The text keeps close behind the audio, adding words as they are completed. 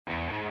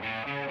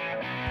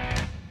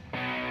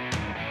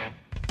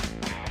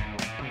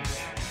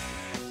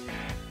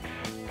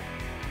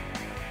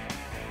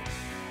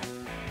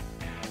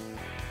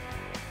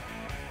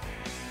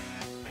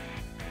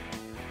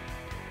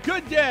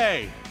Good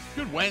day.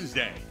 Good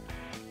Wednesday.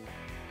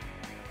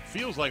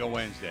 Feels like a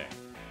Wednesday.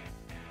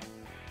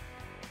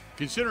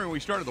 Considering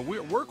we started the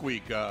work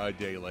week a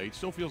day late,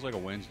 still feels like a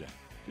Wednesday.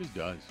 Just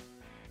does.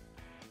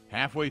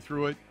 Halfway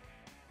through it.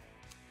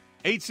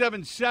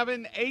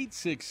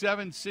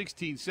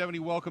 877-867-1670.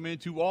 Welcome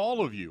into all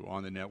of you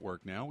on the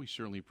network now. We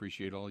certainly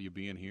appreciate all of you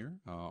being here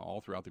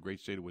all throughout the great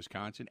state of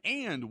Wisconsin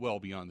and well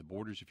beyond the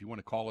borders. If you want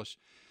to call us,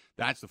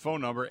 that's the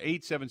phone number,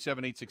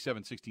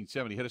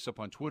 877-867-1670. Hit us up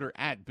on Twitter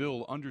at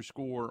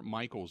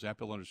Bill_Michaels, at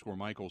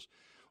Bill_Michaels,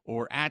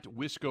 or at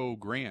Wisco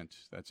Grant.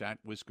 That's at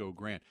Wisco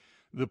Grant.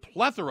 The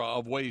plethora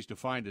of ways to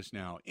find us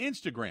now.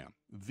 Instagram,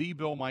 The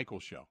Bill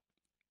Michaels Show.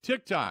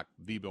 TikTok,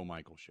 The Bill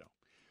Michaels Show.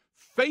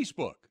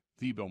 Facebook,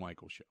 The Bill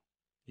Michaels Show.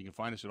 You can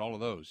find us at all of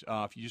those.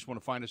 If you just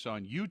want to find us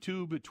on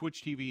YouTube,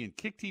 Twitch TV, and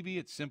Kick TV,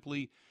 it's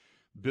simply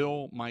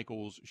Bill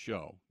Michaels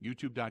Show.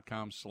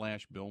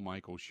 YouTube.com/Bill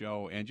Michaels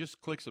Show. And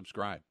just click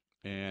subscribe.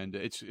 And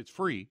it's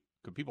free.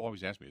 Because people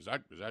always ask me, is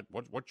that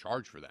what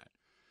charge for that?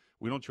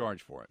 We don't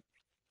charge for it.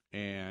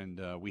 And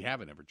we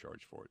haven't ever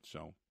charged for it.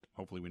 So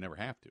hopefully we never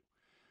have to.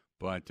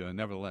 But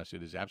nevertheless,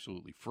 it is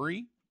absolutely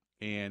free.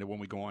 And when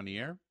we go on the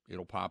air,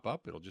 it'll pop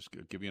up. It'll just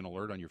give you an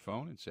alert on your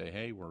phone and say,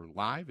 hey, we're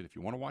live. And if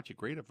you want to watch it,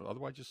 great. If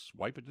otherwise, just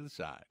swipe it to the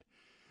side.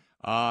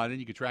 Then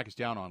you can track us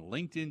down on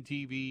LinkedIn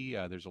TV.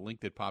 There's a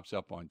link that pops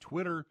up on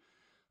Twitter.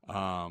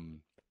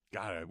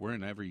 We're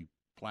in every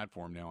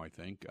platform now, I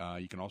think.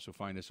 You can also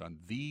find us on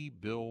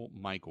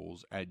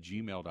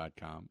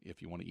thebillmichaels@gmail.com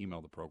if you want to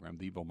email the program,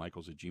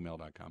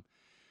 thebillmichaels@gmail.com.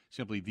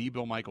 Simply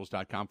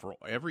thebillmichaels.com for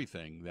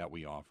everything that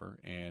we offer.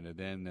 And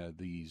then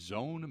the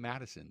Zone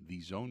Madison.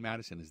 The Zone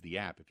Madison is the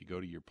app. If you go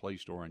to your Play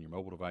Store on your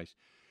mobile device,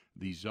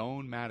 the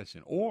Zone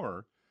Madison.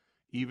 Or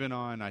even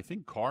on, I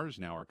think cars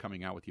now are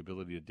coming out with the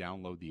ability to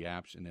download the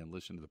apps and then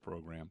listen to the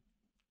program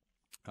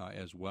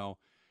as well.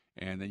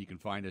 And then you can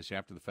find us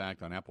after the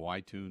fact on Apple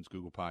iTunes,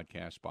 Google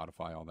Podcasts,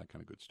 Spotify, all that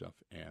kind of good stuff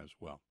as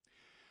well.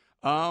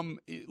 A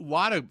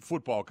lot of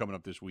football coming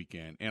up this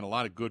weekend, and a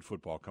lot of good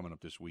football coming up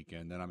this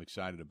weekend that I'm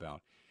excited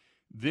about.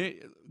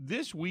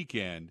 This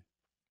weekend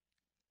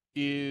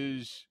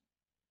is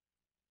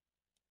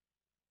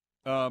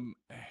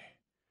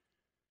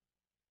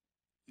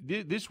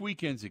this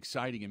weekend's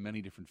exciting in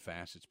many different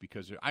facets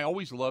because I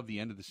always love the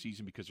end of the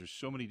season because there's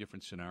so many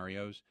different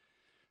scenarios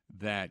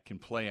that can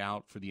play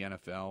out for the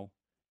NFL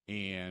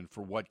and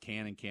for what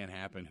can and can't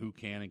happen, who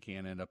can and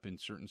can't end up in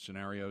certain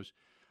scenarios.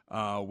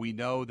 We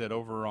know that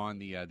over on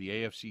the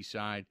AFC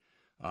side,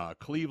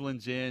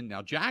 Cleveland's in.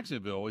 Now,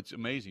 Jacksonville, it's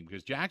amazing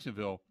because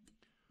Jacksonville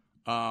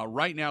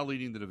right now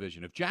leading the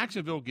division. If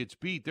Jacksonville gets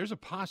beat, there's a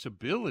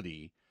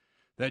possibility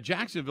that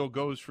Jacksonville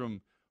goes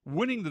from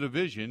winning the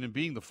division and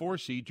being the 4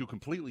 seed to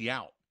completely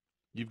out.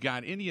 You've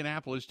got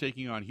Indianapolis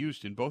taking on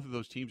Houston. Both of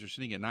those teams are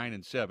sitting at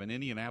 9-7.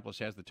 Indianapolis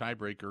has the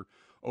tiebreaker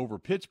over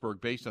Pittsburgh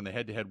based on the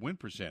head-to-head win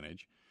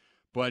percentage.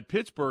 But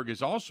Pittsburgh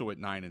is also at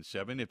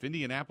 9-7. If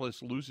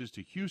Indianapolis loses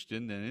to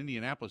Houston, then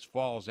Indianapolis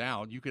falls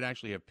out. You could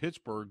actually have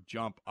Pittsburgh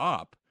jump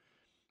up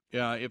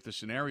if the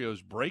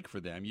scenarios break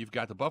for them. You've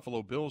got the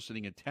Buffalo Bills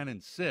sitting at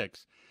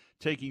 10-6,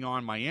 taking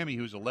on Miami,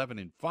 who's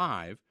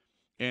 11-5.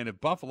 And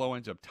if Buffalo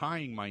ends up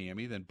tying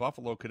Miami, then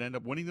Buffalo could end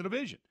up winning the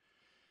division,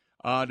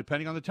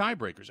 depending on the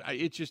tiebreakers.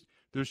 It's just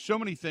there's so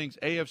many things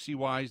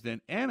AFC-wise,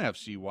 then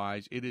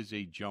NFC-wise. It is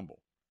a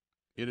jumble.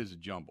 It is a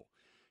jumble.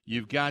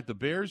 You've got the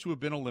Bears who have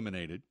been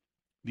eliminated.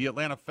 The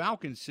Atlanta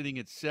Falcons sitting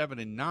at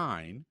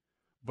 7-9,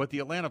 but the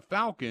Atlanta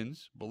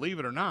Falcons, believe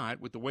it or not,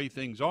 with the way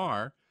things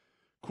are,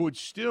 could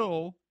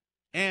still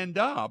end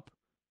up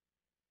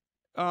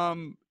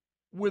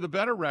with a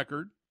better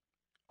record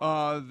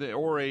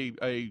or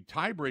a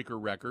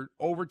tiebreaker record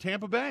over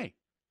Tampa Bay.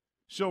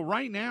 So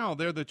right now,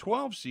 they're the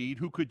 12 seed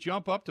who could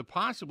jump up to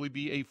possibly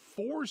be a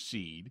 4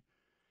 seed,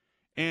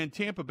 and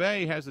Tampa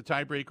Bay has the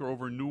tiebreaker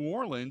over New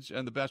Orleans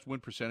and the best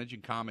win percentage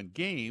in common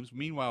games.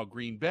 Meanwhile,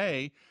 Green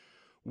Bay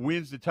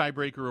wins the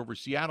tiebreaker over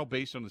Seattle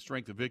based on the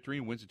strength of victory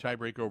and wins the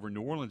tiebreaker over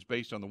New Orleans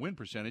based on the win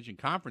percentage in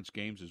conference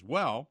games as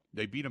well.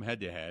 They beat them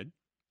head-to-head.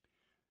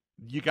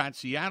 You got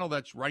Seattle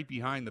that's right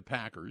behind the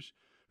Packers,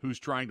 who's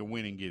trying to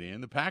win and get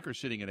in. The Packers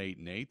sitting at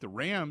 8-8. The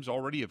Rams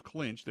already have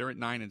clinched. They're at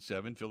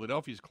 9-7.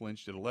 Philadelphia's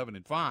clinched at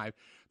 11-5.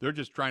 They're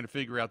just trying to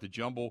figure out the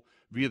jumble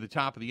via the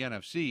top of the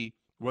NFC,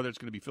 whether it's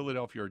going to be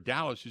Philadelphia or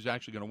Dallas who's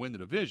actually going to win the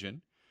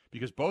division,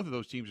 because both of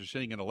those teams are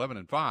sitting at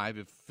 11-5.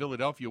 If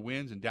Philadelphia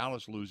wins and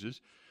Dallas loses,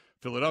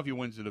 Philadelphia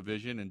wins the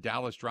division and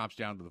Dallas drops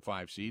down to the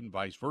 5 seed and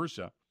vice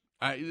versa.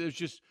 There's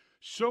just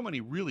so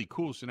many really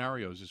cool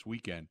scenarios this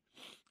weekend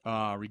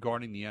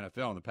regarding the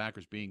NFL, and the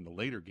Packers being the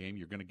later game.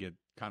 You're going to get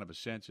kind of a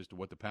sense as to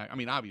what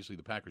obviously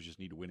the Packers just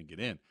need to win and get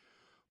in,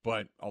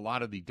 but a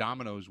lot of the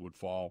dominoes would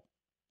fall,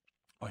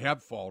 or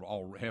have fallen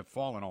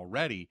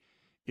already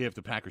if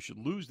the Packers should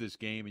lose this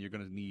game, and you're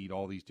going to need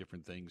all these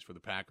different things for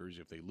the Packers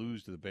if they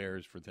lose to the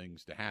Bears for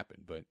things to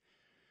happen. But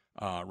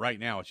right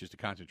now, it's just a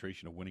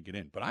concentration of winning it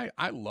in. But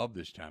I love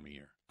this time of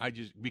year.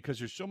 Because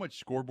there's so much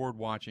scoreboard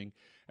watching,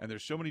 and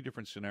there's so many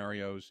different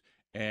scenarios.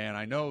 And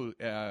I know,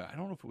 I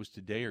don't know if it was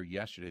today or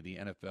yesterday, the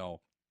NFL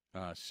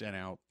sent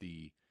out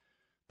the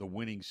the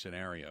winning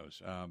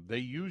scenarios. They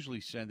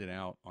usually send it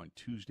out on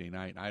Tuesday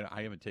night.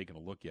 I haven't taken a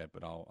look yet,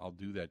 but I'll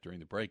do that during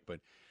the break.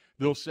 But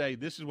they'll say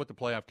this is what the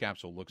playoff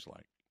capsule looks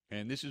like,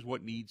 and this is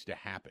what needs to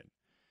happen.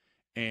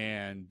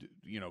 And,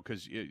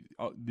 because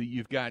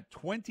you've got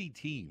 20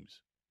 teams,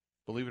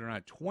 believe it or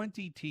not,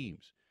 20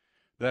 teams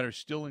that are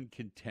still in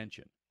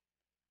contention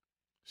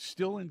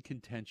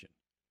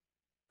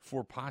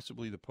for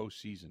possibly the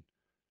postseason,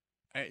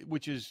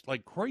 which is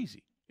like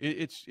crazy.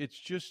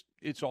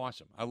 It's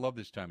awesome. I love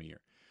this time of year.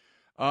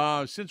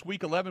 Since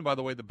week 11, by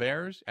the way, the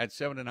Bears at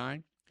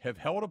 7-9 have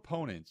held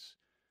opponents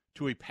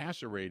to a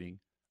passer rating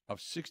of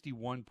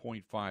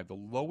 61.5, the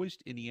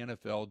lowest in the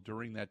NFL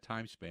during that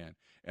time span.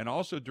 And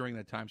also during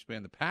that time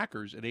span, the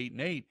Packers at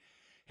 8-8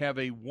 have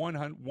a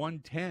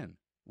 110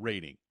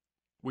 rating,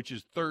 which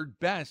is third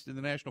best in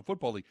the National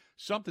Football League.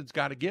 Something's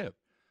got to give.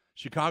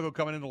 Chicago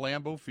coming into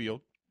Lambeau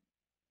Field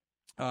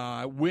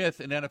with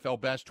an NFL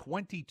best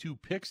 22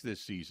 picks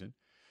this season.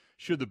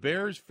 Should the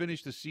Bears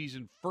finish the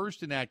season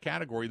first in that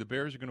category, the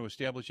Bears are going to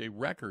establish a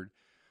record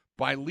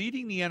by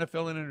leading the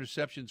NFL in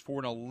interceptions for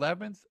an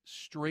 11th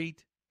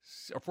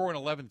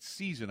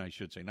season, I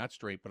should say, not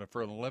straight, but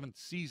for an 11th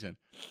season.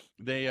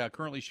 They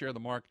currently share the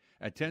mark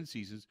at 10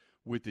 seasons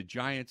with the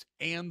Giants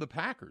and the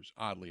Packers,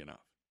 oddly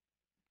enough.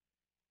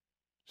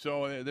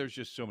 So there's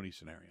just so many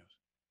scenarios,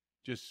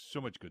 just so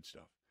much good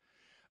stuff.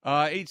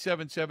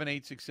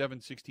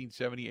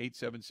 877-867-1670,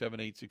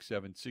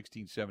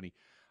 877-867-1670.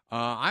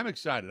 I'm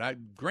excited.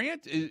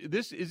 Grant,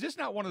 is this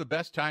not one of the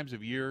best times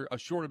of year,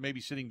 short of maybe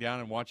sitting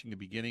down and watching the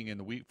beginning and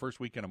the first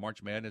weekend of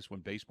March Madness when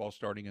baseball's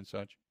starting and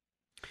such?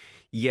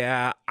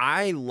 Yeah,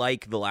 I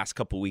like the last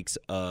couple weeks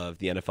of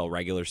the NFL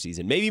regular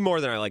season, maybe more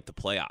than I like the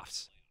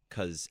playoffs,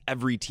 because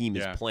every team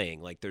is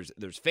playing. Like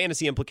there's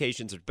fantasy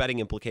implications, there's betting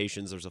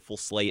implications, there's a full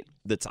slate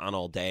that's on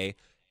all day,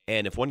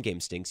 and if one game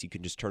stinks, you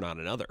can just turn on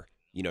another,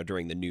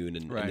 during the noon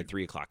and the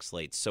 3 o'clock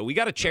slates. So we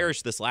got to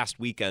cherish this last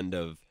weekend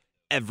of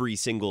every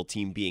single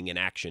team being in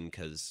action,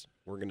 because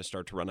we're going to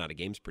start to run out of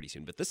games pretty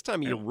soon. But this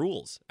time of year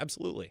rules,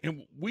 absolutely.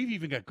 And we've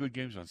even got good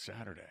games on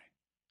Saturday.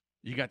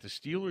 You got the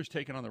Steelers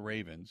taking on the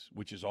Ravens,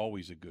 which is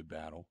always a good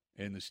battle.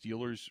 And the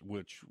Steelers,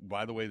 which,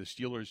 by the way, the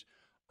Steelers,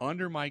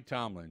 under Mike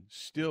Tomlin,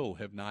 still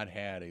have not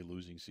had a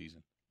losing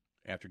season.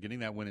 After getting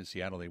that win in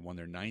Seattle, they won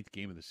their 9th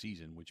game of the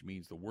season, which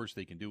means the worst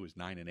they can do is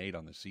 9-8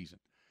 on the season.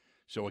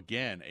 So,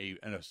 again,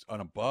 an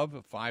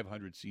above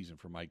 500 season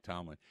for Mike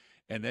Tomlin.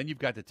 And then you've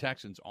got the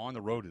Texans on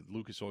the road at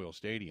Lucas Oil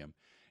Stadium.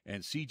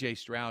 And C.J.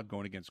 Stroud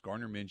going against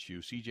Gardner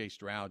Minshew. C.J.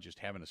 Stroud just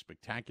having a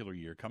spectacular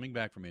year, coming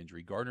back from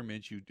injury. Gardner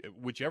Minshew,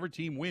 whichever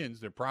team wins,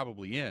 they're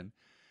probably in.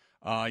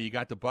 You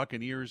got the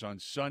Buccaneers on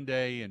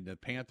Sunday, and the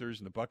Panthers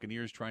and the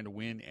Buccaneers trying to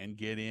win and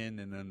get in,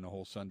 and then the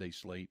whole Sunday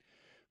slate.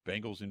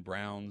 Bengals and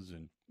Browns,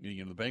 and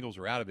the Bengals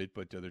are out of it,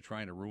 but they're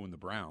trying to ruin the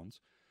Browns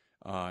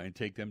and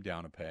take them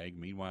down a peg.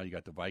 Meanwhile, you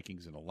got the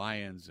Vikings and the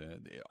Lions.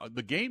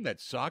 The game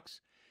that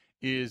sucks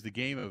is the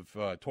game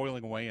of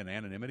toiling away in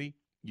anonymity.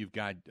 You've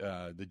got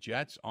the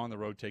Jets on the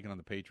road taking on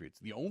the Patriots.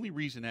 The only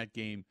reason that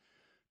game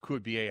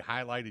could be a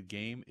highlighted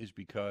game is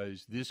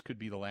because this could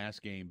be the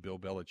last game Bill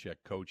Belichick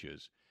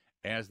coaches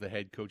as the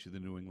head coach of the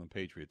New England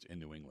Patriots in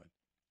New England.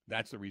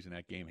 That's the reason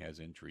that game has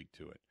intrigue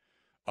to it.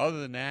 Other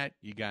than that,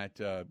 you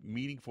got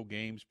meaningful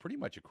games pretty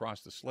much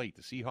across the slate.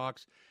 The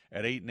Seahawks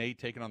at 8-8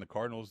 taking on the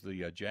Cardinals.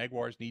 The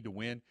Jaguars need to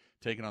win,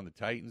 taking on the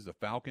Titans. The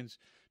Falcons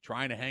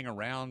trying to hang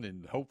around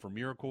and hope for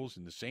miracles,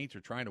 and the Saints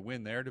are trying to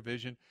win their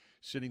division,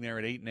 sitting there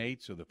at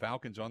 8-8. So the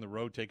Falcons on the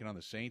road taking on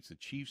the Saints. The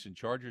Chiefs and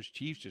Chargers.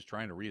 Chiefs just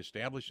trying to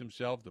reestablish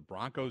themselves. The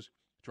Broncos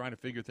trying to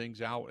figure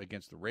things out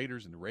against the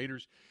Raiders, and the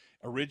Raiders.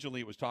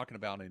 Originally, it was talking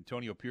about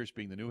Antonio Pierce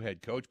being the new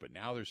head coach, but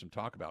now there's some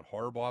talk about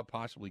Harbaugh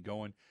possibly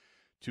going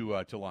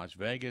to Las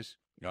Vegas.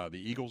 The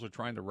Eagles are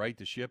trying to right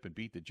the ship and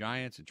beat the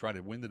Giants and try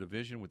to win the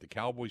division, with the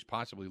Cowboys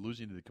possibly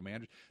losing to the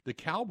Commanders. The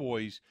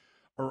Cowboys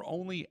are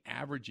only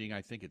averaging,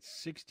 I think it's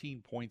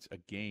 16 points a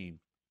game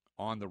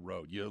on the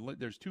road.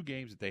 There's 2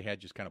 games that they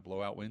had just kind of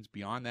blowout wins.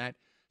 Beyond that,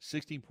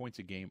 16 points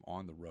a game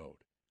on the road.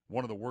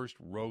 One of the worst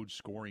road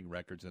scoring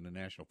records in the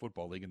National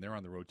Football League, and they're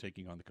on the road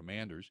taking on the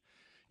Commanders.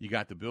 You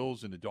got the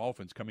Bills and the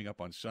Dolphins coming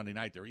up on Sunday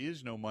night. There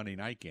is no Monday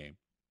night game,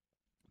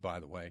 by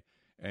the way.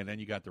 And then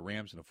you got the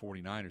Rams and the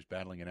 49ers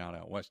battling it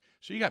out west.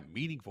 So you got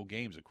meaningful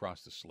games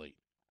across the slate.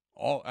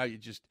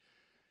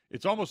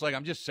 It's almost like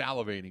I'm just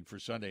salivating for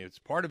Sunday. It's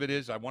part of it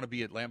is I want to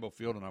be at Lambeau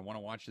Field and I want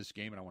to watch this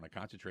game and I want to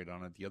concentrate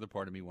on it. The other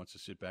part of me wants to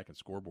sit back and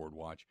scoreboard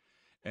watch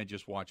and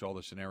just watch all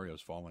the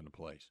scenarios fall into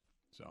place.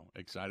 So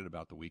excited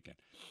about the weekend.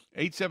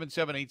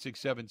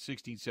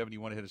 877-867-1670. You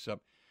want to hit us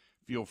up?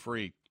 Feel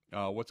free.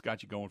 What's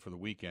got you going for the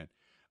weekend?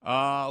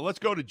 Let's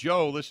go to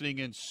Joe listening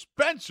in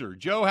Spencer.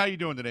 Joe, how you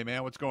doing today,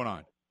 man? What's going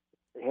on?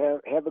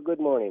 Have a good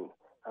morning.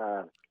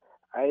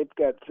 I've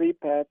got 3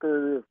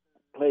 Packer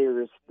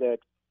players that,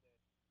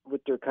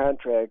 with their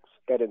contracts,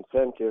 got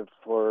incentive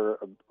for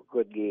a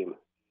good game.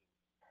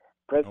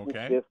 Preston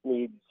Smith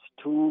needs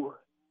 2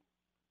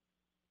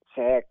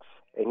 sacks,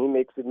 and he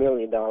makes $1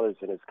 million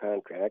in his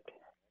contract.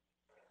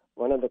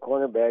 One of the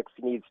cornerbacks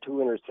needs 2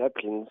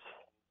 interceptions,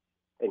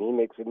 and he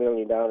makes $1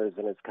 million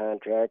in his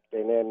contract.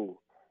 And then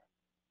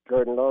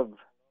Jordan Love,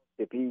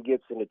 if he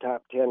gets in the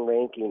top 10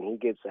 ranking, he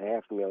gets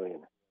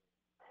 $500,000.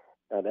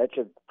 Now that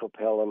should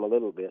propel him a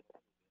little bit.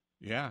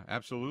 Yeah,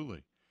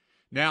 absolutely.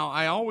 Now,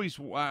 I always,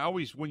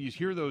 when you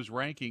hear those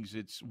rankings,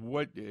 it's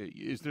what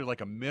is there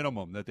like a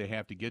minimum that they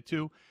have to get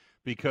to?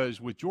 Because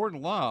with Jordan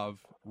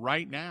Love,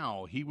 right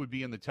now, he would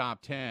be in the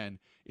top 10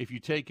 if you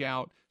take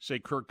out, say,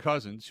 Kirk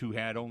Cousins, who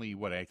had only,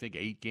 9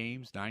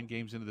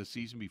 games into the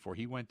season before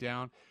he went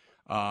down.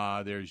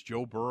 There's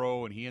Joe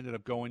Burrow, and he ended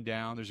up going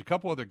down. There's a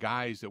couple other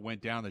guys that went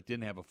down that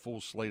didn't have a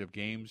full slate of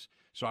games.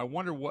 So I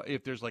wonder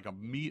if there's like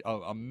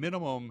a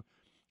minimum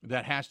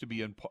that has to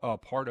be a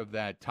part of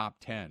that top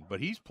 10.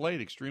 But he's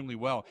played extremely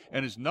well,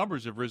 and his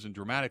numbers have risen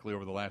dramatically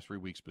over the last 3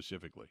 weeks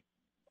specifically.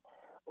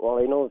 Well,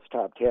 I know it's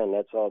top 10.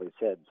 That's all they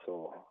said.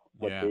 So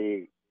what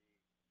they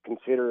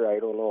consider, I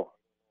don't know.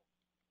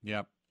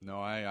 Yep.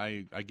 No,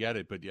 I get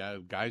it. But, yeah,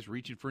 guys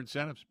reaching for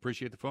incentives.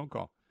 Appreciate the phone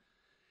call.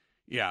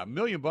 Yeah, $1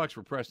 million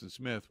for Preston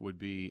Smith would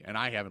be, and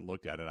I haven't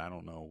looked at it. I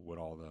don't know what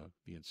all the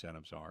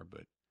incentives are,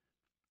 but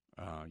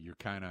you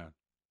kind of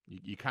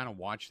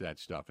watch that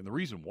stuff. And the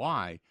reason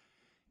why,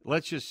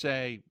 let's just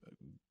say,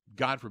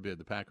 God forbid,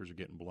 the Packers are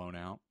getting blown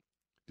out.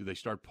 Do they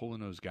start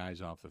pulling those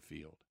guys off the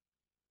field?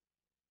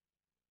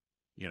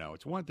 You know,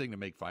 it's one thing to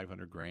make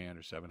 $500,000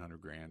 or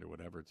 $700,000 or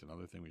whatever. It's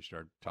another thing when you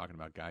start talking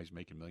about guys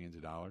making millions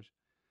of dollars.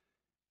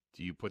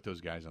 Do you put those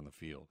guys on the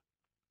field?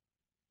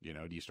 You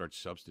know, do you start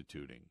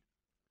substituting?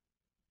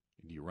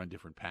 Do you run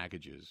different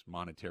packages,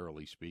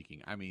 monetarily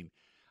speaking? I mean,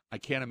 I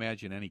can't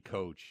imagine any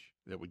coach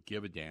that would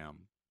give a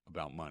damn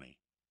about money.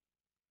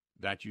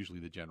 That's usually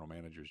the general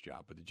manager's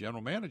job. But the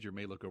general manager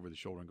may look over the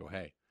shoulder and go,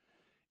 hey,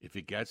 if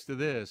it gets to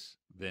this,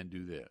 then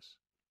do this.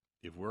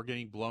 If we're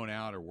getting blown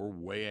out or we're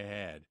way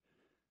ahead,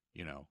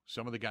 you know,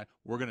 some of the guys,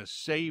 we're going to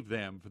save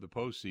them for the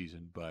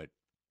postseason, but,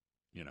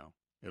 you know,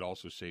 it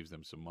also saves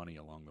them some money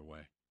along the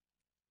way.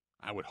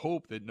 I would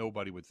hope that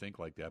nobody would think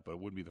like that, but it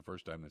wouldn't be the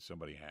first time that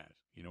somebody has.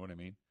 You know what I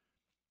mean?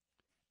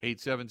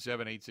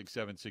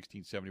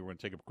 877-867-1670. We're going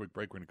to take a quick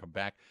break. We're going to come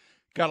back.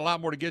 Got a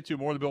lot more to get to.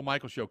 More of the Bill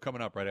Michaels Show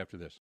coming up right after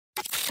this.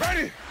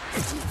 Ready?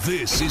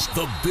 This is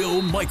the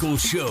Bill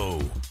Michaels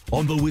Show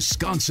on the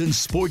Wisconsin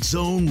Sports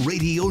Zone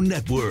Radio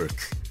Network.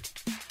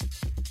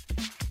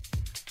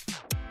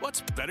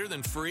 What's better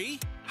than free?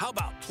 How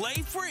about play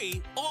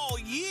free all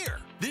year?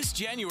 This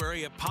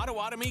January at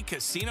Potawatomi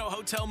Casino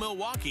Hotel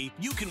Milwaukee,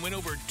 you can win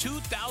over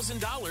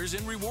 $2,000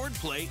 in reward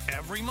play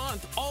every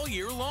month all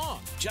year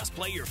long. Just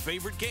play your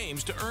favorite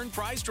games to earn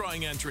prize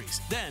drawing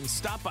entries. Then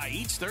stop by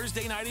each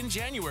Thursday night in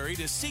January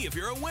to see if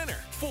you're a winner.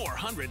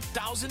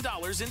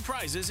 $400,000 in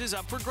prizes is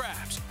up for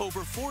grabs.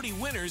 Over 40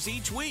 winners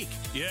each week.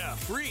 Yeah,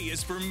 free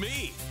is for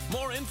me.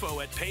 More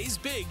info at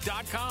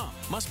paysbig.com.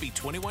 Must be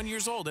 21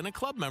 years old and a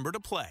club member to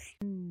play.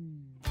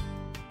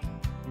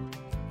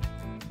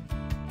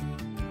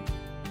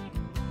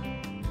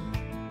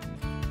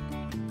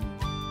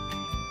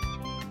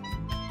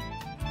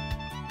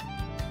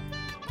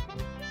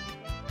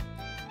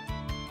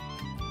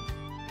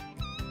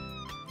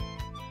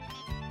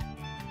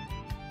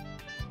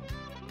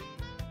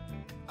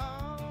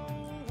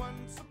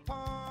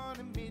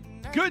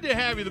 Good to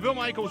have you. The Bill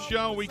Michaels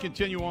Show. We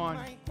continue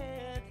on.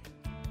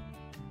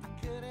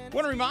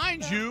 Want to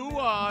remind you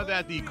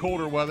that the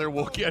colder weather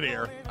will get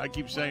here. I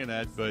keep saying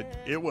that, but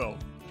it will.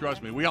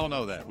 Trust me. We all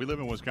know that. We live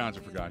in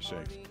Wisconsin, for gosh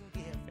sakes.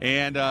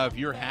 And if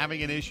you're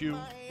having an issue,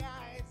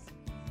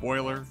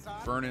 boiler,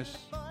 furnace,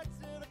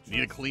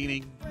 need a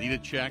cleaning, need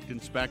it checked,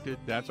 inspected,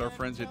 that's our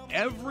friends at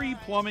Every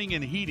Plumbing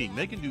and Heating.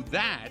 They can do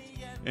that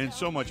and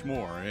so much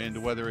more.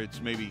 And whether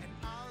it's maybe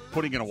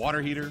putting in a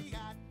water heater,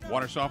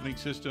 water softening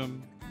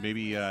system,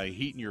 maybe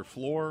heating your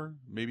floor.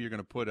 Maybe you're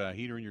going to put a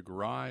heater in your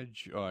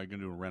garage. You're going to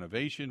do a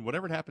renovation,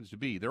 whatever it happens to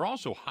be. They're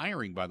also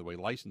hiring, by the way,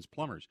 licensed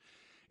plumbers,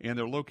 and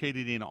they're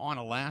located in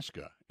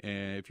Onalaska.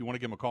 And if you want to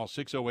give them a call,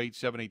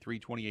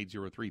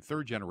 608-783-2803.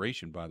 Third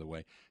generation, by the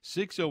way,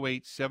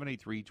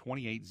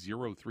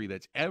 608-783-2803.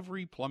 That's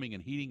Every Plumbing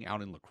and Heating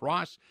out in La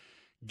Crosse.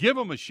 Give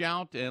them a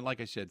shout. And like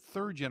I said,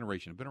 third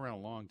generation. Been around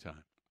a long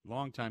time.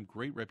 Long time,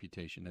 great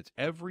reputation. That's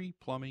Every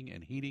Plumbing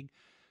and Heating.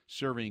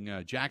 Serving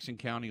Jackson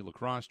County, La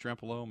Crosse,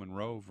 Trempealeau,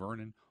 Monroe,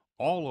 Vernon,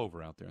 all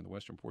over out there in the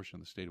western portion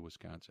of the state of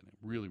Wisconsin.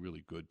 Really,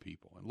 really good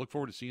people. And look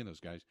forward to seeing those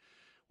guys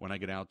when I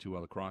get out to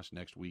La Crosse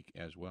next week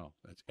as well.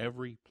 That's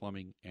Every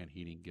Plumbing and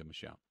Heating. Give them a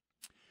shout.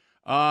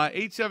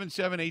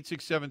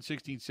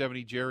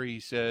 877-867-1670.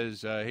 Jerry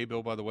says, hey,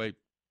 Bill, by the way,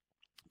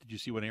 did you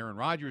see what Aaron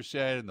Rodgers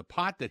said in the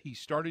pot that he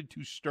started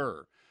to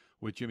stir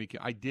with Jimmy?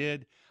 I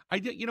did.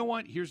 You know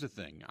what? Here's the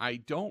thing. I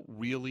don't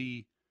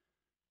really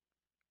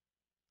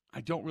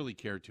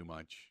care too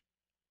much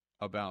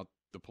about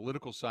the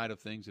political side of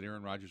things that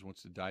Aaron Rodgers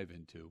wants to dive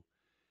into.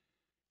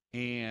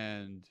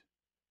 And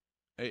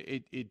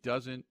it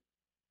doesn't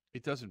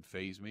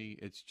faze me.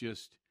 It's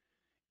just,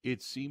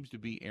 it seems to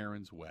be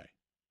Aaron's way.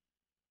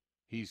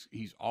 He's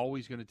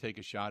always going to take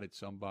a shot at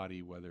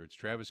somebody, whether it's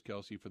Travis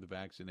Kelce for the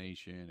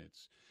vaccination,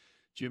 it's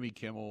Jimmy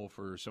Kimmel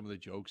for some of the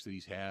jokes that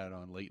he's had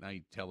on late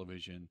night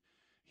television.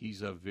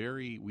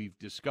 we've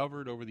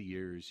discovered over the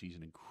years, he's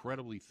an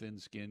incredibly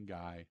thin-skinned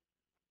guy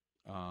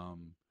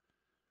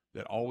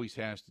that always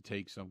has to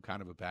take some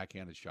kind of a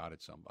backhanded shot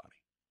at somebody.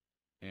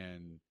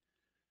 And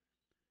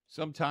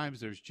sometimes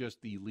there's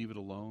just the leave it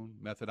alone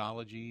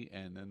methodology,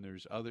 and then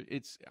there's other.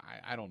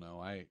 I don't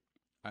know.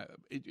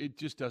 It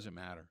just doesn't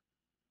matter.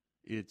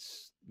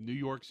 It's New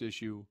York's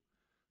issue.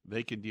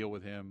 They can deal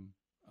with him.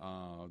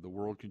 The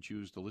world can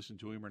choose to listen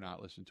to him or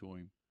not listen to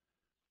him.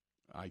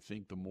 I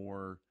think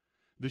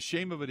the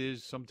shame of it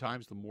is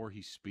sometimes the more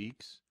he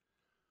speaks,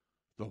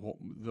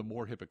 the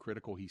more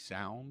hypocritical he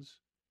sounds,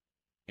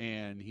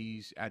 and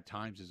he's at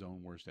times his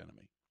own worst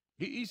enemy.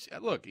 He's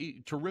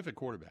terrific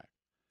quarterback,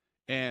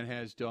 and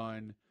has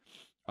done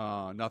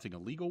nothing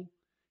illegal.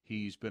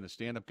 He's been a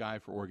stand-up guy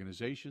for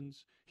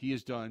organizations. He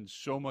has done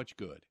so much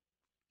good.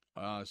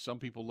 Some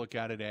people look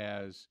at it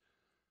as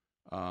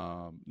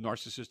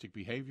narcissistic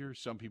behavior.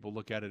 Some people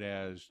look at it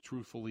as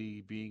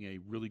truthfully being a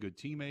really good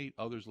teammate.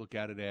 Others look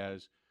at it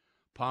as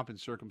pomp and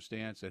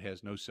circumstance that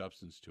has no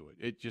substance to it.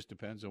 It just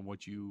depends on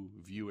what you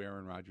view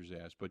Aaron Rodgers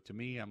as. But to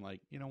me, I'm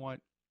like, you know what?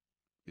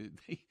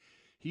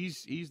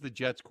 He's the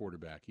Jets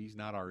quarterback. He's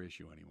not our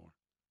issue anymore.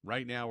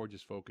 Right now, we're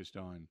just focused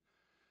on,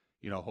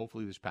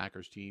 hopefully this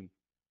Packers team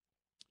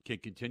can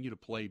continue to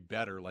play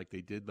better like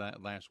they did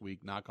last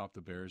week, knock off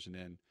the Bears, and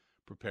then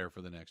prepare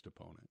for the next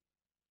opponent.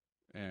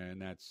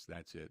 And that's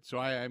it. So,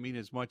 I mean,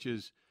 as much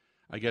as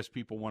I guess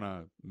people want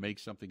to make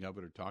something of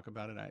it or talk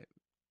about it,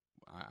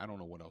 I don't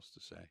know what else to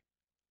say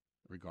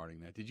regarding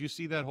that. Did you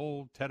see that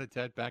whole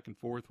tete-a-tete back and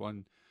forth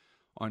on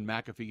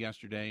McAfee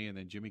yesterday, and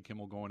then Jimmy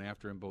Kimmel going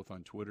after him both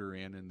on Twitter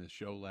and in the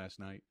show last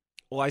night?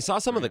 Well, I saw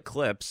some of the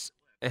clips,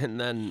 and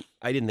then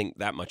I didn't think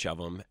that much of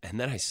them. And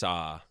then I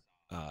saw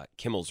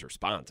Kimmel's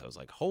response. I was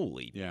like,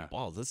 holy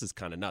balls, this is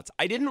kind of nuts.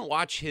 I didn't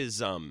watch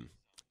his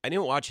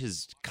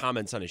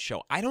comments on his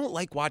show. I don't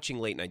like watching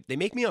late night. They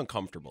make me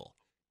uncomfortable.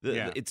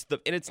 And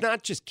it's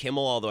not just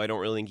Kimmel, although I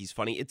don't really think he's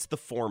funny. It's the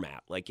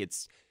format. Like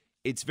it's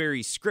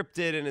very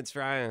scripted, and it's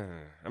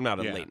I'm not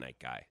a late night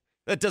guy.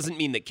 That doesn't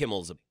mean that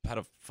Kimmel's a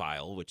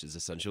pedophile, which is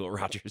essentially what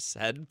Rodgers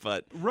said,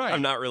 but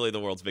I'm not really the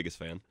world's biggest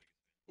fan.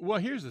 Well,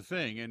 here's the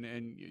thing, and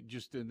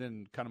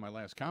then kind of my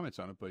last comments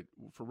on it, but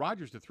for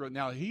Rodgers to throw –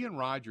 now, he and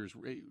Rodgers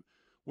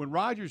 – when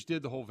Rodgers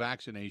did the whole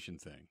vaccination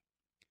thing,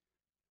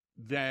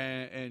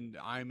 and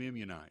I'm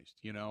immunized,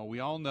 we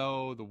all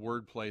know the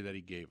wordplay that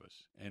he gave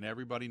us, and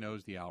everybody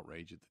knows the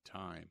outrage at the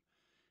time,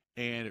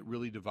 and it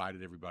really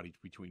divided everybody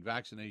between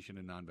vaccination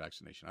and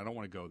non-vaccination. I don't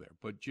want to go there,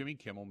 but Jimmy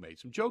Kimmel made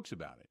some jokes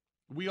about it.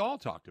 We all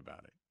talked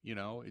about it.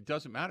 It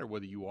doesn't matter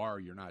whether you are or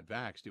you're not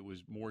vaxxed. It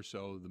was more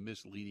so the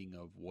misleading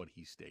of what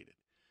he stated.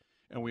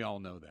 And we all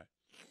know that.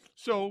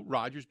 So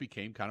Rodgers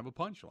became kind of a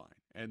punchline.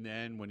 And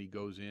then when he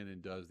goes in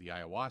and does the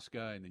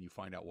ayahuasca, and then you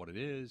find out what it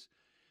is,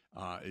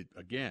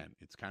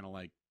 it's kind of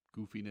like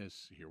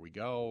goofiness. Here we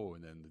go.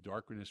 And then the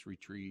darkness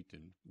retreat.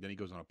 And then he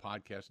goes on a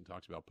podcast and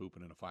talks about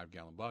pooping in a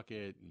 5-gallon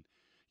bucket. And,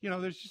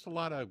 there's just a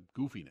lot of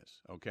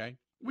goofiness, okay,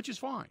 which is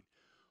fine.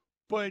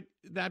 But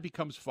that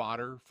becomes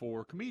fodder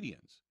for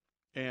comedians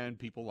and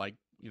people like,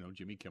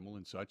 Jimmy Kimmel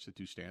and such that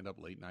do stand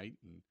up late night.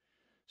 And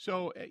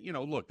so,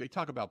 look, they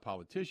talk about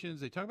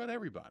politicians. They talk about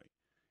everybody.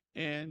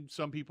 And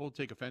some people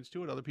take offense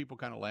to it. Other people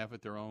kind of laugh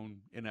at their own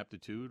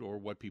ineptitude or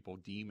what people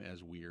deem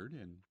as weird.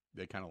 And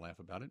they kind of laugh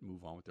about it and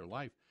move on with their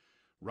life.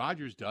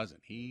 Rodgers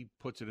doesn't. He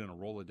puts it in a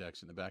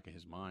Rolodex in the back of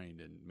his mind.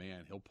 And,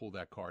 man, he'll pull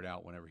that card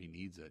out whenever he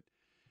needs it.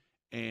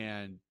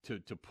 And to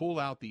pull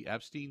out the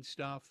Epstein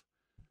stuff,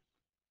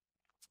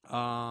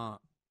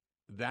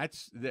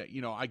 that's that.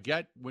 I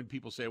get when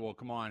people say, well,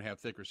 come on, have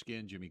thicker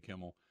skin, Jimmy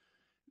Kimmel.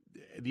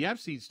 The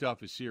Epstein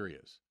stuff is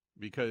serious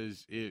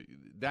because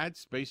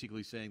that's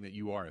basically saying that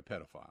you are a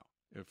pedophile.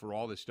 For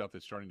all this stuff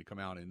that's starting to come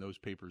out, and those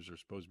papers are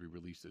supposed to be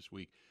released this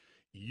week,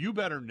 you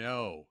better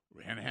know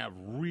and have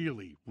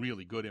really,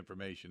 really good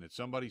information that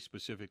somebody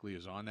specifically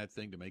is on that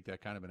thing to make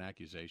that kind of an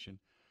accusation,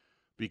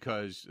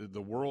 because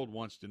the world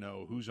wants to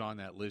know who's on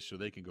that list so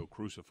they can go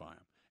crucify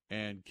him.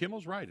 And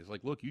Kimmel's right. It's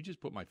like, look, you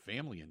just put my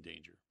family in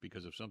danger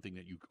because of something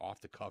that you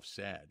off the cuff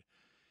said.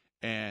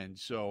 And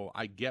so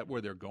I get where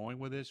they're going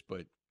with this,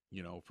 but,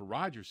 for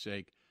Rodgers'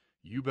 sake,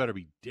 you better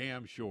be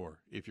damn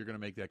sure if you're going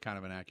to make that kind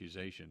of an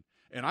accusation.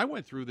 And I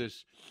went through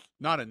this,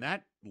 not in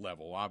that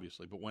level,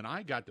 obviously, but when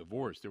I got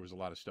divorced, there was a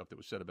lot of stuff that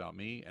was said about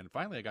me. And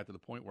finally, I got to the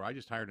point where I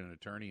just hired an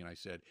attorney and I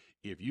said,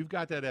 if you've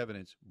got that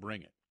evidence,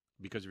 bring it.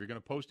 Because if you're going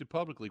to post it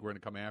publicly, we're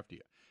going to come after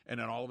you. And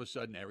then all of a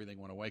sudden, everything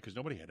went away because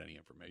nobody had any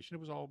information. It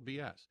was all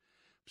BS.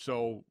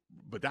 So,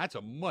 but that's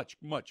a much,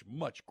 much,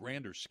 much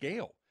grander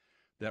scale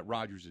that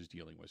Rodgers is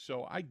dealing with.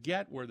 So I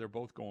get where they're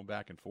both going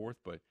back and forth,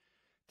 but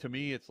to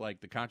me, it's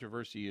like the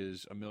controversy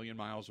is a million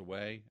miles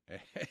away.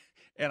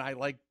 And I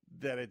like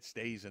that it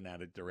stays in that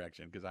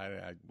direction because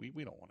we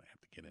don't want to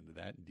have to get into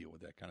that and deal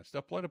with that kind of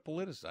stuff. But it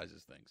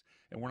politicizes things.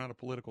 And we're not a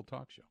political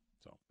talk show.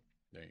 So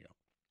there you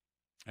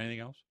go. Anything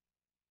else?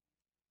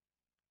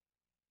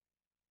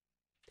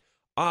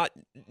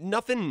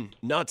 Nothing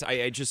nuts.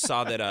 I just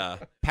saw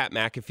that Pat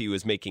McAfee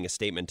was making a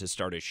statement to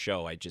start his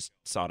show. I just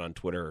saw it on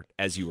Twitter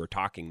as you were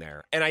talking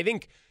there. And I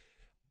think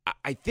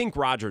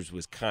Rodgers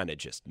was kind of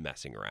just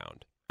messing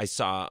around. I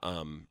saw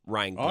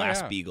Ryan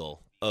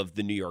Glass-Beagle of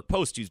the New York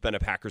Post, who's been a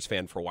Packers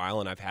fan for a while,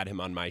 and I've had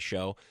him on my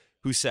show,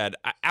 who said,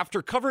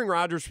 after covering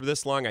Rodgers for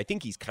this long, I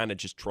think he's kind of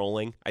just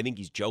trolling. I think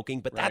he's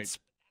joking, but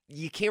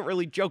you can't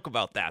really joke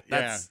about that.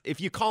 If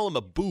you call him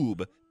a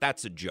boob,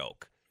 that's a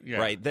joke,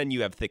 right? Then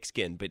you have thick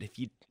skin. But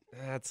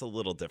that's a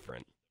little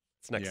different.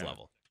 It's next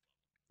level.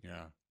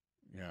 Yeah.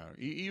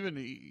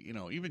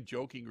 Even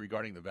joking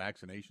regarding the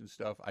vaccination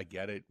stuff, I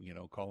get it.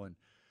 Calling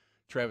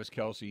Travis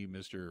Kelce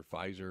Mr.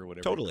 Pfizer,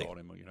 whatever you called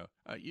him.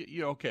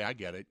 Okay, I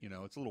get it.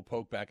 It's a little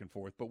poke back and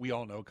forth, but we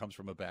all know it comes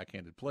from a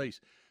backhanded place.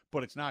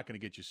 But it's not going to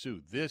get you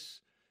sued.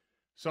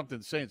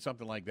 Saying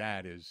something like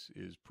that is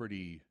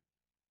pretty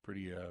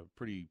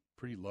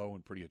low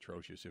and pretty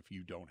atrocious if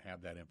you don't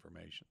have that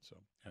information. So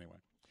anyway,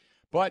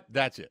 but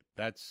that's it.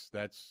 That's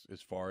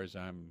as far as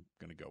I'm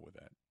going to go with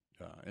that.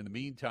 In the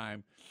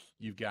meantime,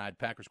 you've got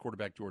Packers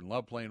quarterback Jordan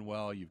Love playing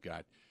well. You've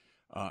got,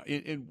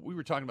 and we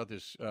were talking about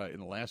this in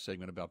the last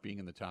segment about being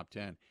in the top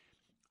 10.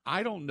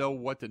 I don't know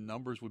what the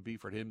numbers would be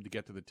for him to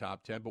get to the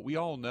top 10, but we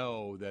all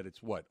know that it's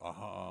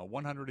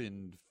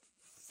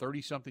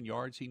 130-something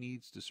yards he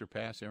needs to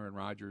surpass Aaron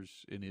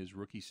Rodgers in his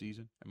rookie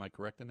season. Am I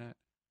correct in that?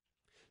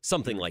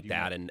 Something like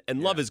that. And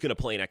Love is going to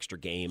play an extra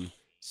game.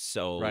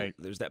 So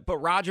there's that. But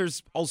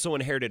Rodgers also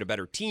inherited a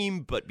better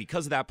team, but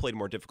because of that, played a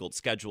more difficult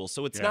schedule.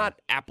 So it's not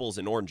apples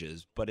and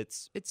oranges, but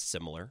it's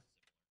similar.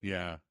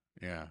 Yeah.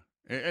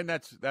 And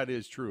that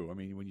is true. I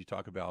mean, when you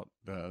talk about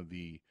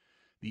the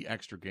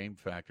extra game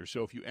factor.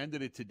 So if you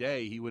ended it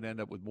today, he would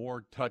end up with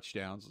more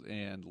touchdowns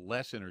and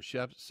less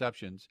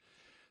interceptions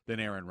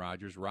than Aaron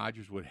Rodgers.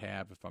 Rodgers would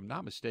have, if I'm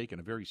not mistaken,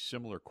 a very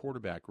similar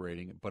quarterback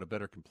rating, but a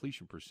better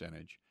completion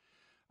percentage.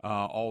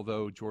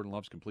 Although Jordan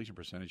Love's completion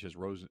percentage has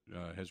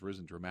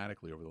risen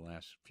dramatically over the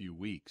last few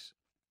weeks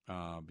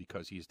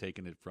because he's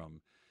taken it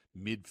from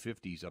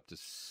mid-50s up to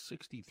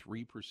 63%,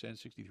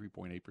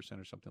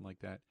 63.8% or something like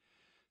that.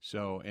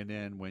 So, and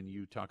then when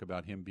you talk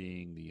about him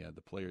being the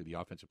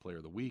offensive player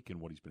of the week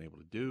and what he's been able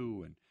to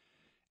do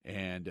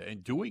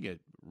and doing it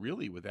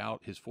really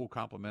without his full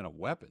complement of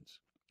weapons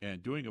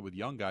and doing it with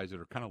young guys that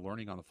are kind of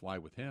learning on the fly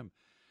with him,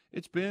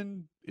 it's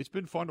been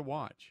fun to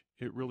watch.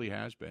 It really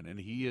has been.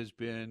 And he has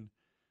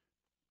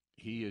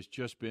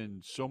just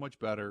been so much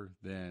better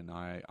than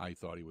I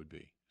thought he would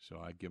be. So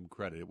I'd give him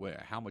credit.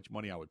 How much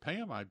money I would pay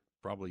him, I'd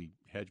probably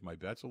hedge my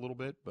bets a little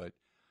bit, but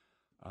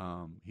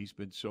he's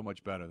been so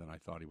much better than I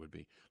thought he would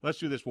be. Let's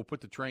do this. We'll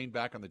put the train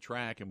back on the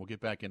track, and we'll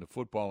get back into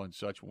football and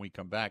such when we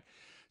come back.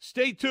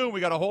 Stay tuned.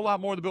 We got a whole lot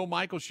more of the Bill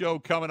Michaels Show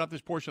coming up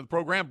this portion of the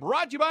program,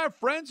 brought to you by our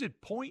friends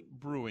at Point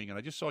Brewing. And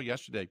I just saw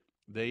yesterday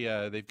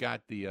they've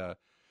got the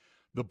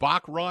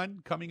Bach Run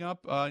coming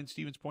up in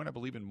Stevens Point, I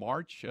believe in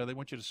March. They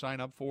want you to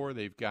sign up for.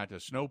 They've got a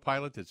Snow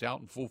Pilot that's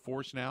out in full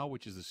force now,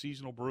 which is the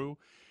seasonal brew.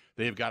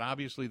 They've got,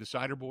 obviously, the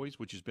Cider Boys,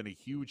 which has been a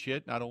huge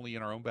hit, not only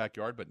in our own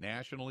backyard, but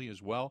nationally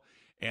as well.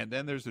 And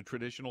then there's the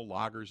traditional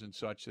lagers and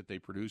such that they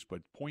produce.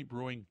 But Point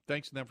Brewing,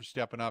 thanks to them for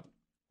stepping up,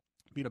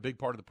 being a big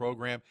part of the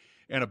program,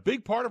 and a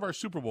big part of our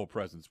Super Bowl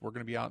presence. We're going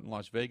to be out in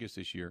Las Vegas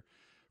this year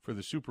for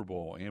the Super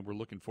Bowl, and we're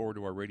looking forward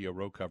to our Radio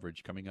Row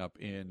coverage coming up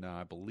in,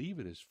 I believe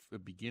it is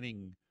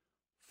beginning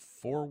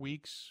 4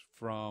 weeks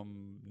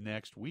from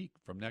next week,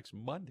 from next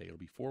Monday. It'll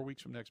be 4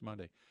 weeks from next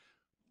Monday.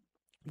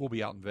 We'll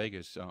be out in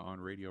Vegas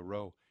on Radio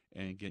Row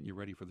and getting you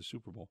ready for the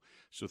Super Bowl.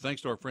 So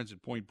thanks to our friends at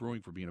Point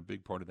Brewing for being a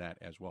big part of that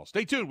as well.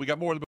 Stay tuned. We got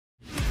more of the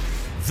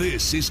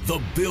This is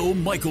the Bill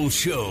Michaels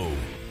Show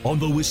on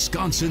the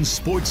Wisconsin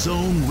Sports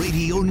Zone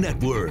Radio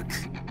Network.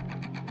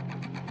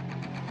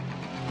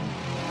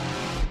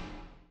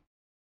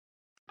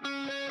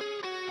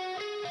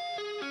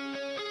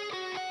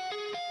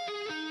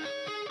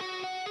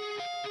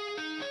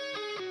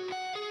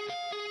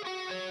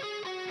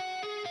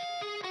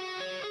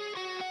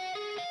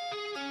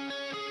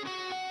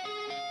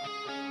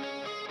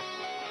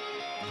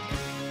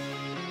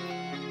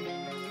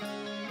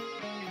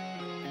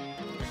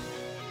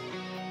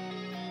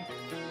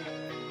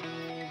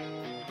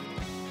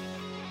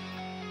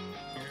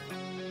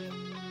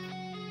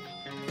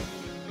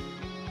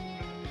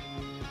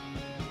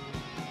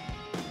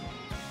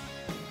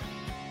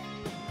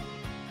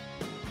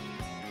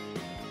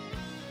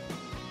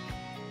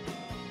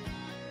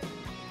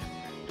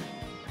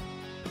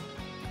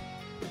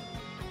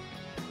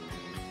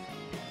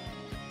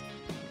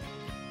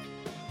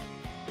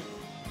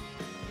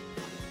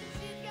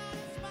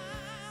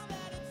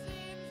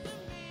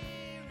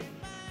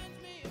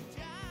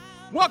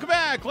 Welcome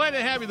back. Glad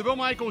to have you. The Bill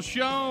Michaels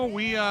Show.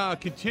 We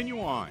continue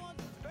on.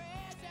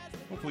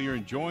 Hopefully you're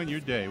enjoying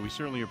your day. We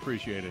certainly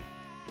appreciate it.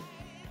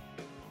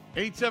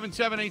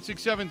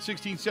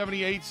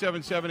 877-867-1670,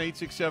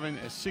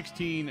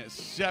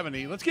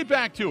 877-867-1670. Let's get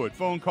back to it.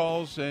 Phone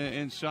calls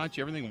and such.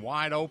 Everything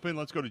wide open.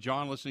 Let's go to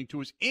John listening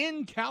to us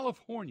in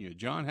California.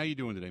 John, how you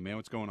doing today, man?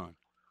 What's going on?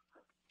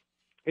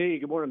 Hey,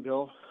 good morning,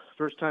 Bill.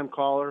 First-time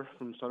caller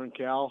from Southern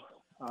Cal.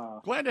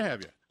 Glad to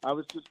have you.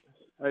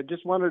 I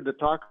just wanted to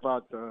talk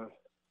about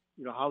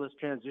how this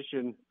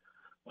transition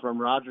from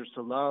Rodgers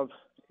to Love,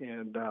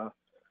 and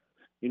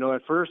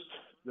at first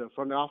the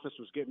front office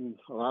was getting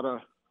a lot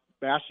of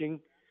bashing,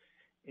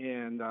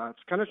 and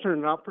it's kind of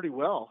turning out pretty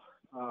well.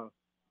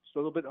 It's a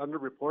little bit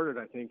underreported,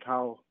 I think,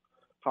 how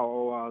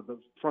the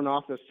front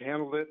office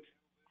handled it,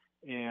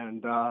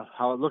 and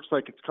how it looks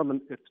like it's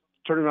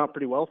turning out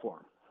pretty well for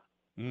them.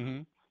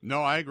 Mm-hmm.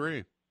 No, I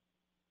agree.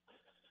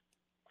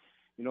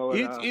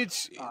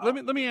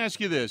 Let me ask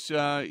you this: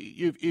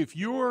 if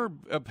you're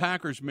a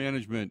Packers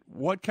management,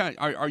 what kind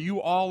are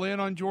you all in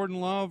on Jordan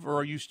Love,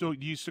 or do you still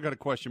got a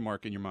question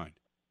mark in your mind?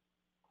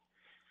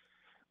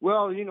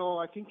 Well,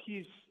 I think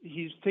he's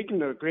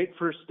taken a great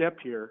first step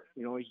here.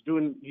 He's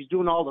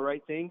doing all the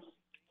right things.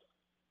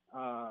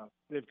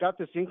 They've got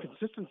this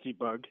inconsistency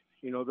bug.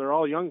 They're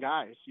all young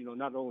guys.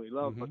 Not only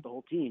Love but the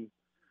whole team.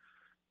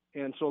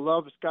 And so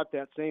Love's got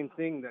that same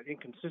thing, that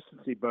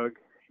inconsistency bug.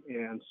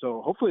 And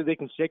so hopefully they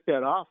can shake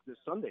that off this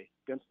Sunday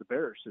against the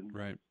Bears and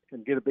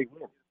get a big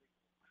win.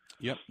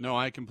 Yep. No,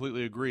 I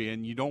completely agree.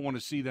 And you don't want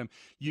to see them.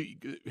 You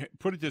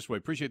put it this way.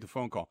 Appreciate the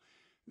phone call.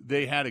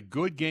 They had a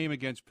good game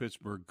against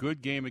Pittsburgh,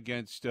 good game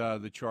against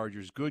the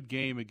Chargers, good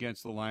game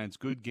against the Lions,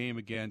 good game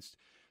against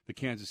the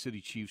Kansas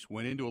City Chiefs.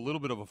 Went into a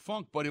little bit of a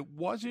funk, but it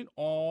wasn't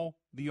all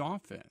the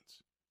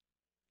offense.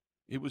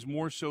 It was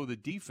more so the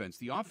defense.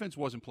 The offense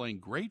wasn't playing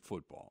great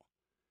football,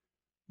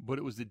 but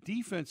it was the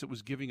defense that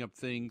was giving up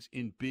things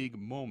in big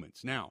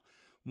moments. Now,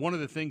 one of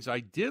the things I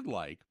did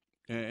like,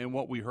 and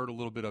what we heard a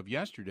little bit of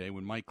yesterday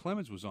when Mike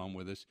Clemens was on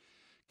with us,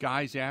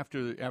 guys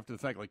after the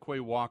fact, like Quay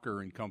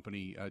Walker and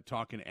company,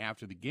 talking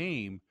after the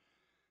game,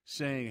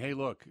 saying, hey,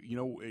 look,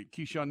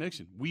 Keyshawn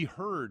Nixon, we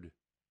heard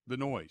the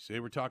noise. They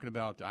were talking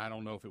about, I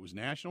don't know if it was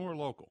national or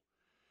local,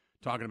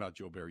 talking about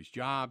Joe Barry's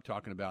job,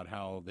 talking about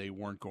how they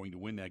weren't going to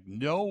win that.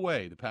 No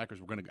way the Packers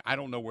were going to – I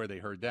don't know where they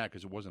heard that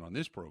because it wasn't on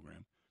this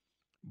program.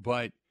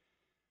 But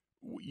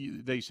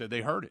they said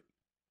they heard it.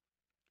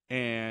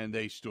 And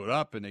they stood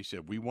up and they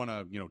said, we want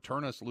to,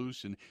 turn us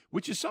loose, and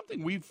which is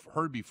something we've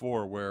heard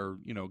before where,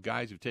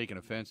 guys have taken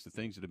offense to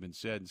things that have been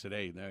said and said,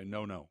 hey,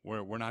 no,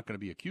 we're not going to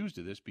be accused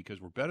of this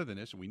because we're better than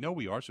this, and we know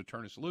we are, so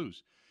turn us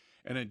loose.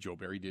 And then Joe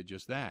Barry did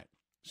just that.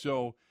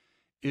 So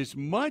as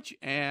much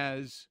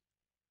as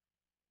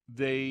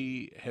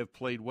they have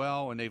played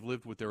well and they've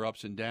lived with their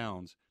ups and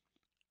downs,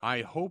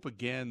 I hope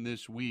again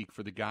this week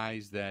for the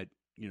guys that,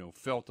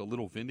 felt a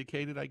little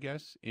vindicated, I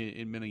guess,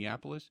 in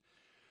Minneapolis,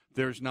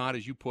 there's not,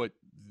 as you put,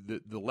 the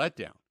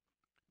letdown.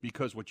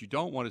 Because what you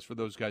don't want is for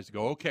those guys to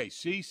go, okay,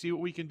 see what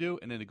we can do,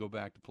 and then to go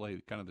back to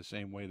play kind of the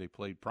same way they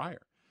played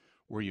prior,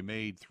 where you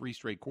made 3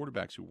 straight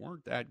quarterbacks who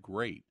weren't that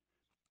great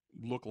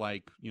look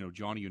like,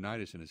 Johnny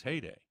Unitas in his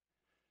heyday.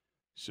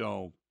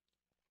 So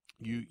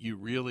you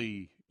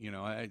really,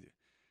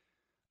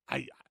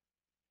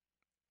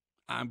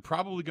 I'm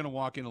probably going to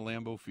walk into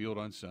Lambeau Field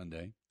on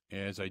Sunday,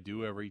 as I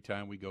do every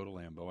time we go to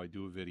Lambeau. I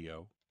do a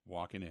video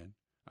walking in.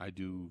 I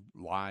do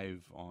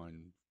live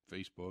on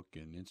Facebook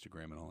and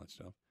Instagram and all that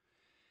stuff.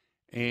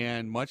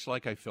 And much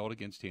like I felt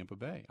against Tampa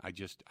Bay, I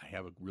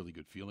have a really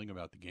good feeling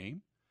about the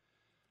game.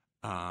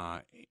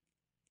 And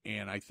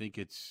I think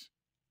it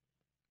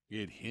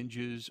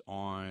hinges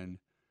on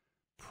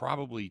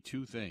probably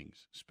 2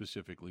 things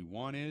specifically.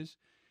 One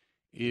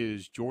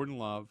is Jordan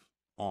Love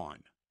on?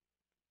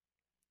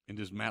 And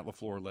does Matt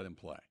LaFleur let him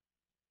play?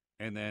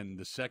 And then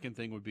the second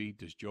thing would be,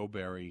 does Joe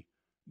Barry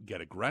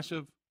get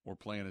aggressive or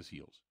play on his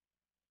heels?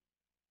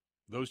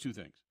 Those 2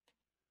 things.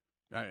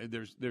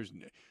 There's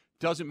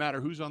doesn't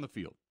matter who's on the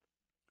field.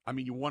 I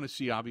mean, you want to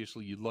see,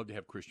 obviously, you'd love to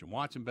have Christian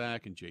Watson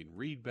back and Jaden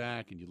Reed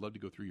back, and you'd love to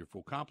go through your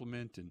full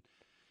complement, and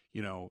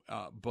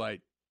but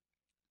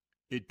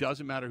it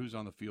doesn't matter who's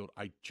on the field.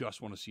 I just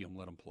want to see him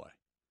let him play.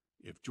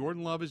 If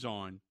Jordan Love is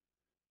on,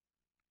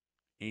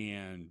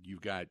 and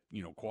you've got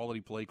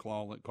quality play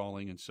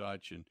calling and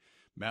such, and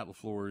Matt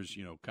LaFleur's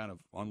kind of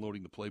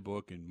unloading the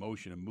playbook and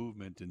motion and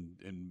movement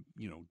and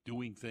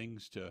doing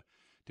things to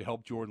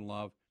help Jordan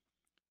Love.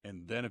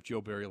 And then if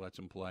Joe Barry lets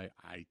him play,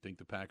 I think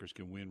the Packers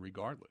can win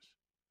regardless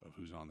of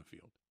who's on the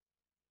field.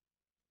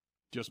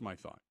 Just my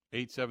thought.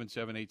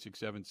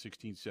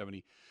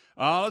 877-867-1670.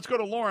 Let's go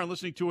to Lauren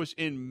listening to us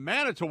in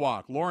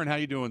Manitowoc. Lauren, how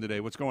you doing today?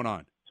 What's going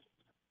on?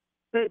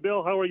 Hey,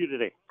 Bill. How are you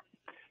today?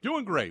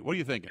 Doing great. What are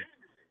you thinking?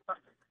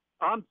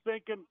 I'm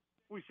thinking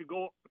we should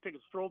go take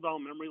a stroll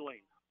down memory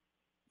lane.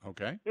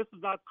 Okay. This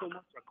is not so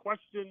much a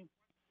question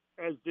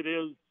as it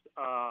is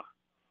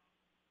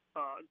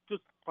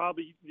just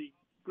probably the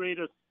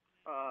greatest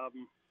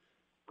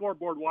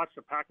scoreboard watch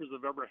the Packers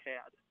have ever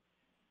had.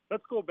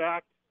 Let's go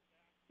back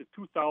to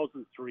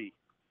 2003.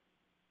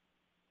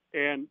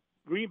 And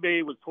Green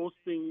Bay was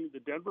hosting the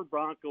Denver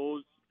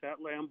Broncos at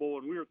Lambeau,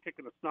 and we were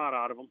kicking the snot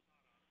out of them.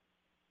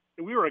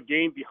 And we were a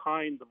game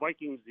behind the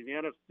Vikings in the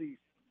NFC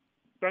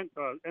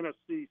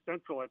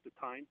Central at the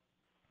time.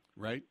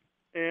 Right.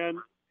 And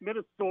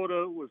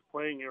Minnesota was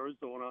playing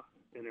Arizona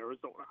in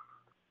Arizona.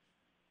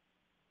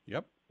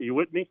 Yep. Are you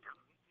with me?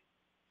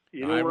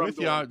 I'm with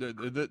you.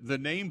 The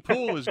name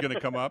pool is going to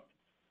come up.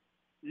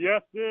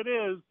 Yes, it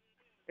is.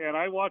 And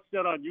I watched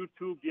that on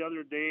YouTube the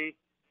other day,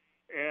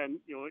 and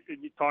you're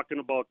talking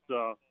about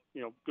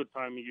good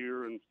time of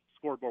year and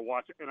scoreboard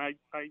watch, and I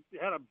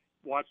had to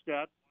watch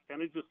that,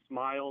 and I just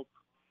smiled.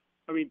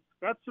 I mean,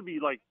 that should be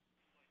like,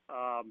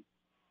 and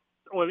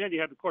then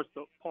you had, of course,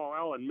 the Paul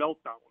Allen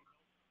meltdown,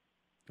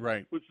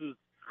 right? Which is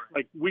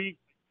like we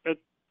at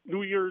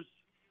New Year's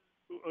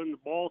when the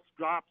ball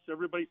drops,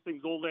 everybody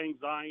sings "Old Lang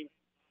Syne."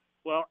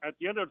 Well, at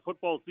the end of the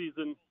football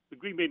season, the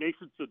Green Bay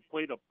Nation should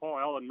play the Paul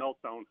Allen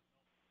meltdown.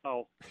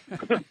 Oh,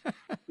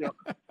 yeah.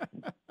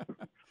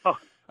 Oh,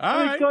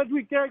 because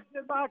we can't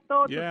get knocked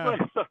out. Yeah.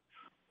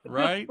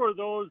 Right. Just for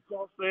those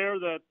out there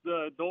that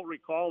don't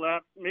recall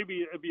that,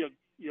 maybe it'd be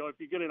if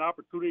you get an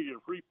opportunity to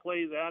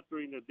replay that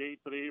during the day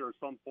today or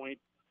some point,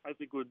 I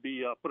think would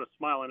be put a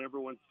smile on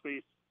everyone's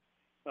face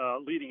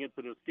leading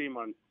into this game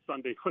on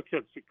Sunday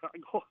against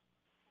Chicago.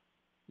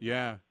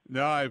 Yeah.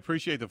 No, I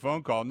appreciate the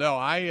phone call. No,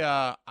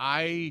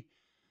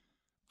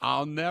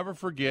 I'll never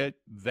forget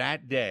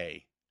that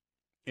day.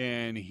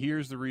 And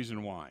here's the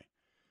reason why.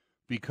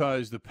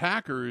 Because the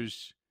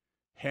Packers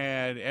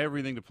had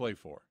everything to play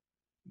for.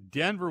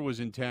 Denver was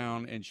in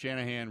town, and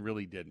Shanahan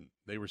really didn't.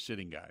 They were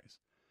sitting guys.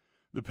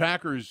 The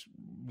Packers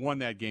won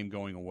that game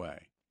going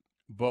away.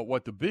 But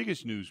what the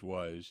biggest news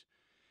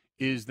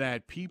is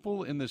that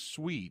people in the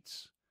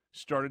suites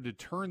started to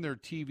turn their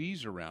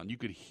TVs around. You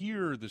could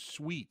hear the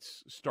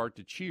suites start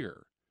to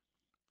cheer.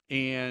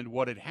 And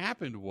what had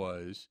happened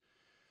was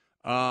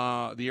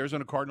the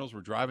Arizona Cardinals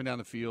were driving down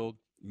the field.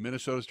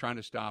 Minnesota's trying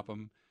to stop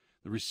them.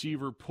 The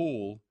receiver,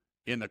 Poole,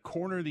 in the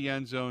corner of the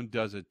end zone,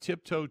 does a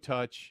tiptoe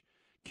touch,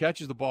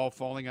 catches the ball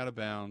falling out of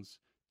bounds,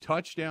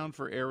 touchdown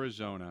for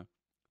Arizona,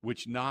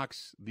 which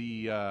knocks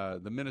the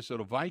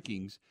Minnesota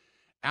Vikings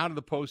out of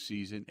the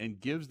postseason and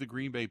gives the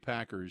Green Bay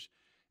Packers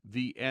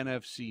the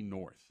NFC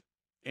North.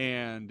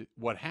 And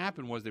what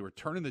happened was they were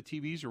turning the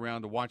TVs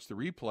around to watch the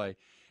replay,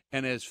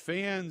 and as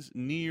fans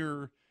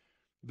near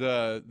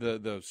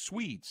the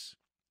suites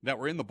that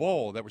were in the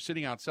bowl, that were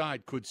sitting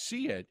outside, could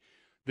see it,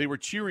 they were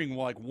cheering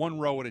like one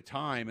row at a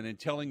time and then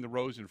telling the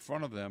rows in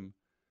front of them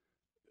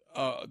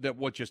that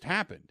what just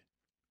happened.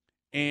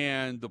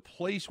 And the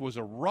place was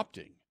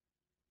erupting.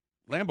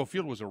 Lambeau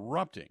Field was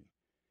erupting.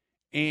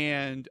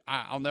 And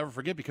I'll never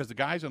forget, because the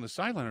guys on the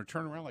sideline are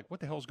turning around like, what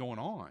the hell's going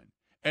on?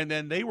 And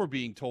then they were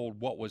being told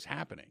what was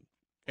happening.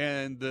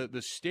 And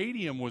the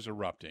stadium was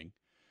erupting.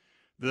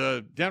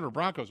 The Denver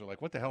Broncos are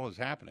like, what the hell is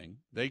happening?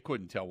 They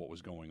couldn't tell what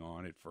was going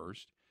on at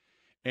first.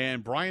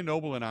 And Brian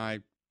Noble and I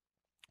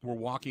were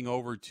walking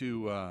over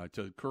to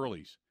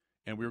Curly's,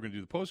 and we were going to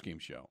do the postgame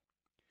show.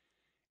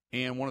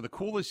 And one of the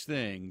coolest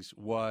things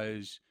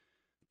was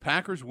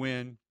Packers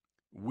win.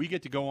 We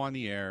get to go on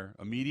the air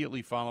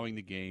immediately following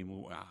the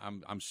game.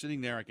 I'm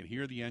sitting there. I can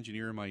hear the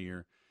engineer in my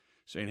ear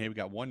saying, hey, we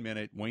got 1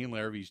 minute. Wayne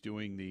Larrabee's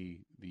doing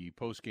the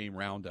postgame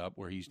roundup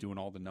where he's doing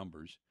all the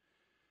numbers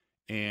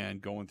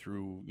and going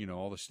through,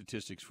 all the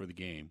statistics for the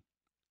game.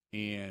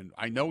 And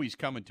I know he's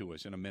coming to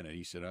us in a minute.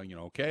 He said,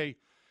 okay,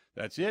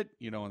 that's it,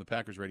 on the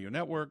Packers Radio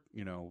Network,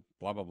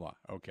 blah, blah, blah.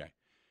 Okay.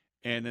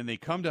 And then they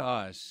come to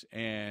us,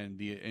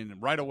 and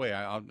right away,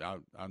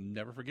 I'll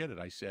never forget it.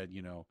 I said,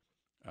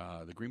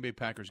 the Green Bay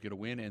Packers get a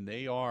win, and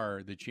they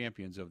are the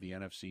champions of the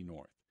NFC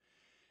North.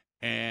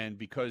 And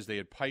because they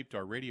had piped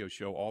our radio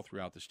show all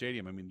throughout the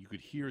stadium, I mean, you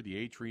could hear the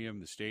atrium,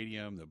 the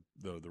stadium,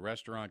 the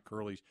restaurant,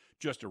 Curly's,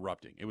 just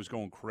erupting. It was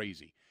going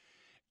crazy.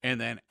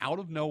 And then out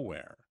of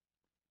nowhere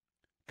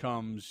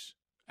comes,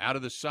 out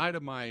of the side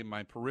of my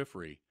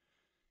periphery,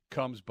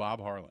 comes Bob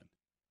Harlan.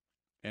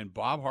 And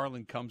Bob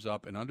Harlan comes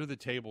up, and under the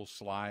table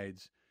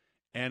slides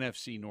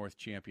NFC North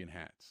champion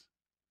hats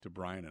to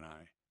Brian and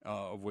I,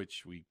 of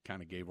which we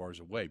kind of gave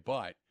ours away.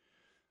 But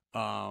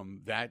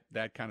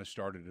that kind of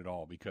started it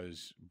all,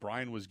 because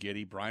Brian was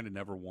giddy. Brian had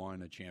never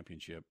won a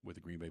championship with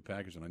the Green Bay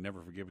Packers, and I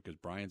never forget, because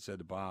Brian said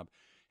to Bob,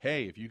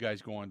 hey, if you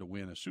guys go on to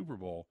win a Super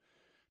Bowl,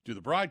 do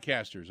the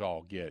broadcasters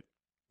all get,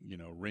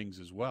 rings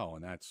as well?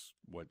 And that's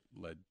what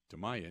led to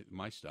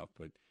my stuff.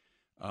 But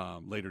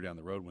later down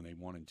the road when they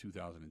won in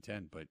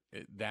 2010. But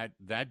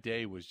that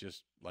day was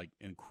just like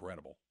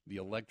incredible. The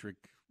electric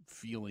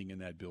feeling in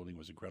that building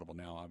was incredible.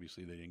 Now,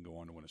 obviously, they didn't go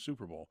on to win a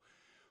Super Bowl,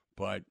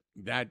 but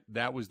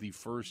that was the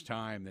first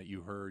time that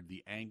you heard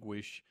the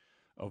anguish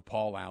of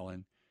Paul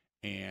Allen,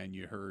 and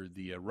you heard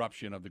the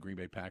eruption of the Green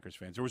Bay Packers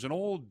fans. There was an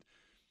old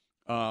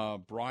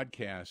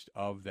broadcast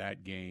of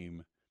that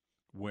game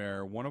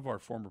where one of our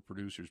former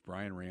producers,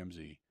 Brian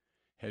Ramsey,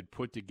 had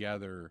put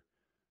together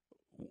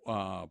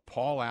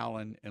Paul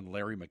Allen and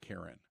Larry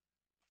McCarron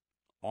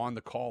on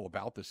the call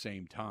about the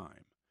same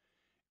time.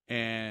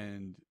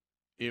 And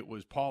it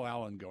was Paul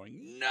Allen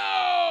going,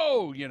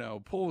 no,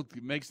 Paul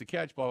makes the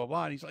catch, blah, blah,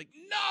 blah. And he's like,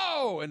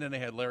 no. And then they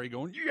had Larry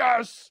going,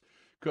 yes.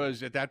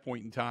 Because at that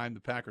point in time, the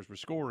Packers were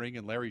scoring,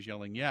 and Larry's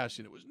yelling yes.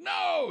 And it was,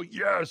 no,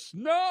 yes,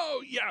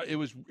 no, yeah. It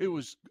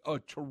was a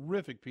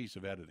terrific piece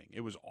of editing.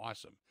 It was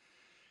awesome.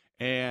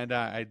 And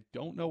I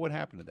don't know what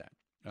happened to that.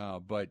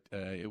 But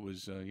it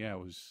was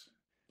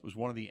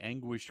one of the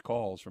anguished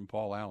calls from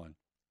Paul Allen.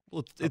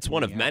 Well, it's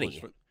one of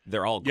many.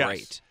 They're all Yes.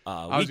 great.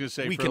 I was going to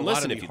say, we for can a lot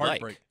listen of if the you'd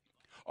like. heartbreak.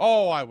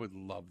 Oh, I would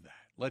love that.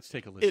 Let's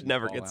take a listen. It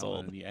never to Paul gets Allen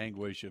old. and the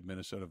anguish of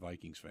Minnesota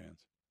Vikings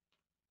fans.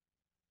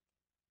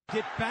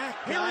 Get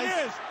back, guys.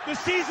 Here it is. The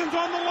season's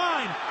on the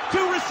line.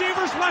 2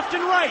 receivers left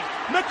and right.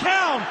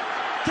 McCown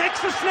takes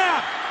the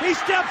snap. He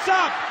steps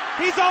up.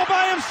 He's all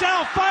by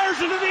himself.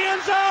 Fires into the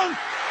end zone.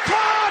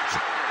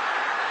 Caught!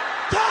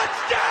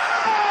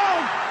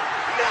 Touchdown!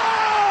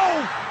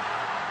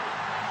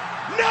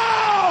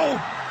 No!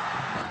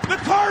 The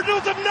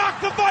Cardinals have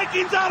knocked the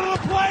Vikings out of the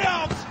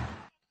playoffs.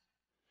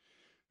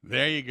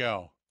 There you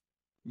go.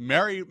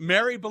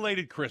 Merry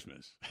belated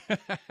Christmas.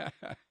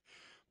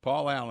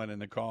 Paul Allen in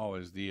the call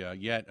is the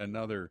yet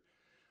another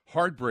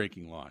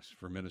heartbreaking loss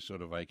for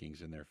Minnesota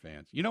Vikings and their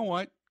fans. You know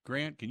what,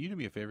 Grant? Can you do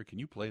me a favor? Can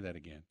you play that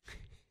again?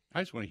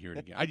 I just want to hear it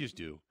again. I just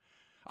do.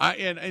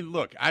 And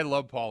look, I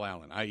love Paul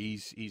Allen.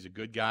 He's a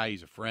good guy.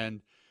 He's a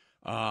friend.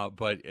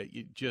 But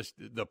just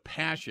the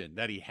passion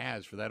that he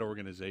has for that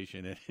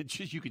organization, and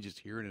you can just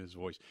hear it in his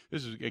voice.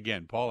 This is,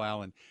 again, Paul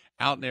Allen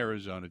out in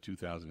Arizona,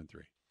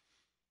 2003.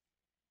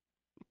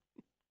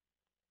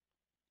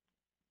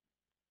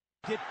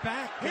 Get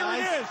back,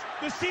 guys. Here it is.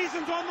 The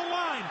season's on the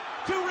line.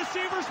 2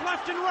 receivers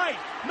left and right.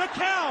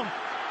 McCown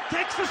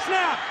takes the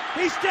snap.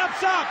 He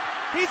steps up.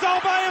 He's all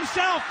by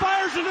himself.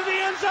 Fires into the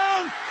end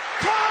zone.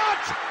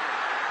 Caught!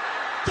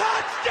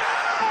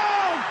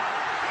 Touchdown!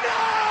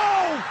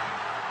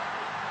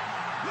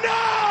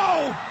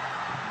 No!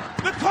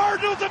 The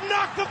Cardinals have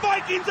knocked the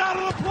Vikings out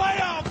of the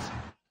playoffs.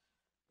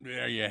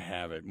 There you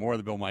have it. More of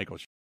the Bill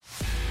Michaels Show.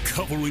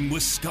 Covering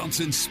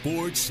Wisconsin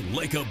sports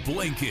like a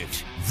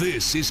blanket.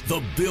 This is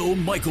the Bill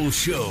Michaels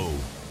Show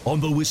on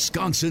the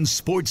Wisconsin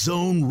Sports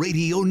Zone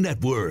Radio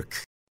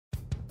Network.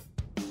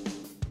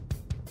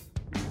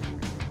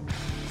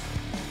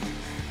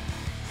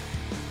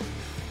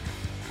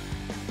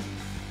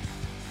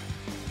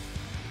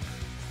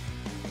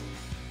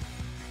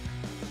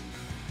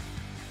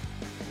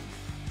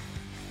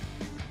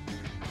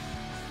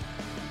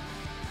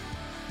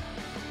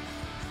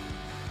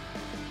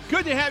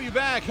 Good to have you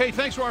back. Hey,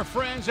 thanks to our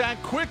friends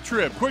at Quick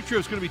Trip. Quick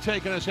Trip's going to be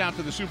taking us out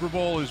to the Super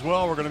Bowl as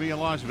well. We're going to be in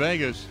Las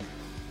Vegas,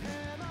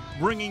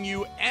 bringing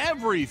you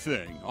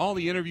everything, all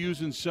the interviews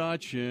and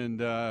such,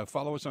 and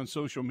follow us on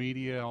social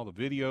media, all the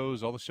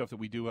videos, all the stuff that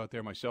we do out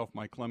there. Myself,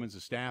 Mike Clemens,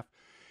 the staff,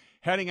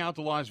 heading out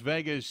to Las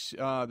Vegas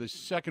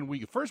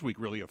the first week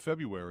really of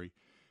February,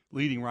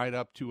 leading right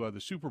up to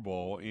the Super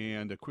Bowl.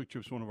 And Quick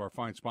Trip's one of our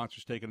fine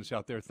sponsors taking us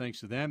out there. Thanks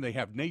to them. They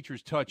have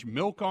Nature's Touch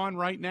milk on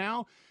right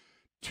now.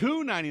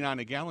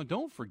 $2.99 a gallon.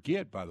 Don't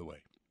forget, by the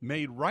way,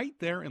 made right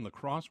there in La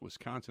Crosse,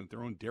 Wisconsin, at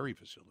their own dairy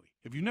facility.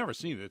 If you've never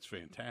seen it, it's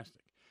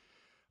fantastic.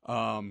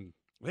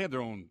 They have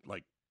their own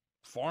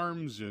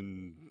farms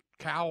and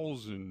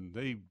cows, and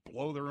they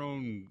blow their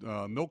own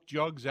milk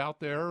jugs out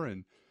there,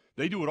 and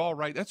they do it all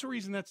right. That's the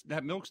reason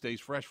that milk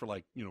stays fresh for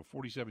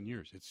 47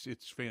 years.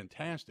 It's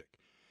fantastic.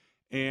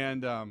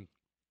 And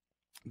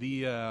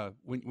when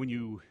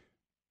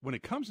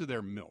it comes to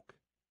their milk,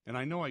 and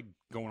I know I'm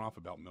going off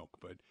about milk,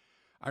 but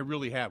I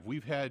really have.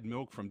 We've had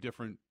milk from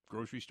different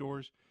grocery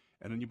stores,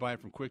 and then you buy it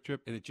from Quick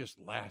Trip, and it just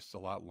lasts a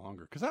lot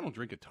longer. Because I don't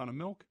drink a ton of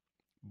milk,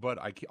 but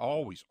I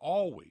always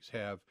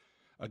have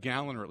a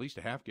gallon or at least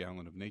a half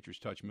gallon of Nature's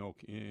Touch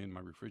milk in my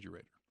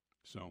refrigerator.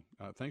 So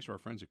thanks to our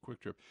friends at Quick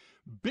Trip.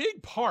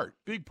 Big part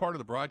of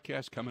the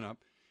broadcast coming up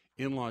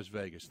in Las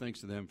Vegas.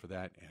 Thanks to them for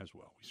that as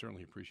well. We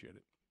certainly appreciate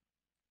it.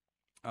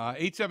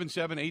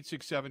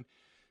 877-867-1670,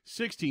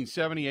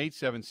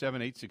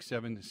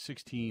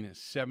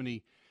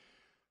 877-867-1670.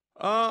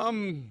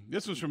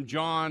 This was from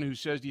John, who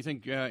says, do you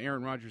think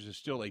Aaron Rodgers is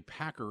still a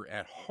Packer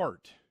at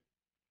heart?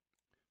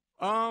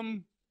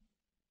 Probably,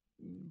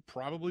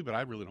 but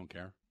I really don't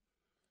care.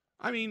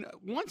 I mean,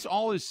 once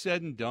all is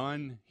said and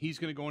done, he's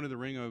going to go into the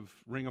Ring of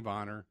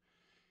Honor.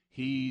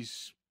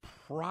 He's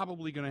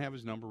probably going to have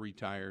his number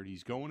retired.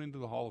 He's going into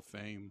the Hall of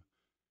Fame.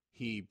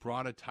 He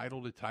brought a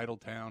title to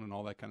Titletown and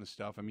all that kind of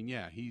stuff. I mean,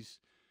 yeah, he's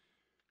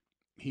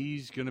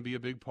going to be a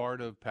big part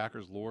of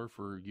Packers lore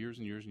for years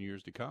and years and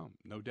years to come,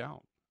 no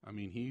doubt. I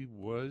mean, he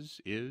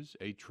is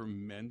a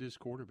tremendous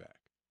quarterback.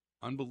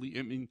 Unbelievable.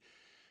 I mean,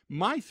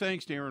 my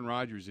thanks to Aaron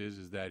Rodgers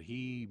is that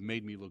he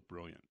made me look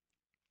brilliant.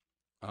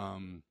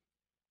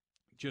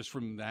 Just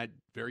from that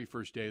very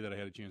first day that I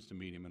had a chance to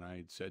meet him, and I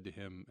had said to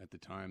him at the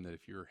time that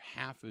if you're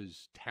half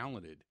as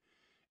talented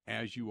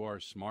as you are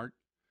smart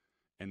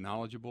and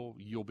knowledgeable,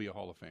 you'll be a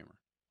Hall of Famer.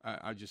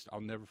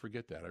 I'll never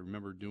forget that. I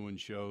remember doing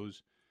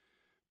shows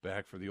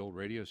back for the old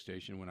radio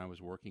station when I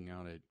was working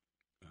out at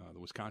the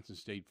Wisconsin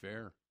State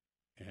Fair.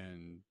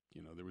 And,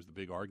 there was the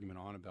big argument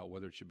on about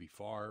whether it should be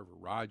Favre or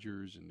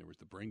Rodgers, and there was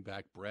the Bring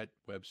Back Brett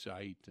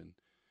website, and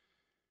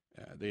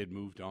they had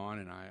moved on.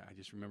 And I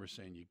just remember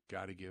saying, you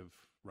got to give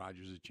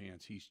Rodgers a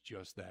chance. He's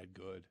just that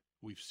good.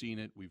 We've seen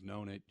it. We've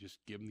known it. Just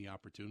give him the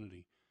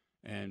opportunity.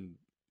 And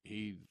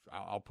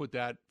I'll put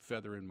that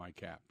feather in my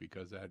cap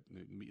because that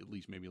at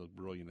least made me look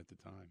brilliant at the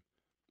time.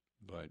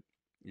 But,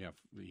 yeah,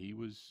 he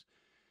was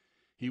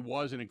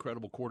an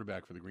incredible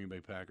quarterback for the Green Bay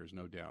Packers,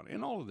 no doubt.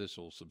 And all of this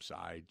will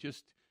subside.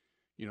 Just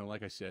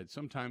like I said,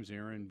 sometimes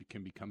Aaron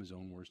can become his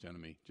own worst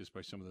enemy just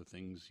by some of the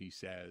things he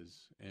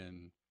says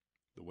and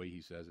the way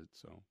he says it.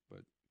 So,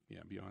 but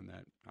yeah, beyond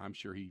that, I'm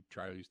sure he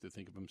tries to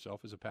think of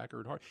himself as a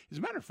Packer at heart. As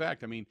a matter of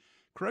fact, I mean,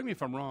 correct me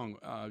if I'm wrong,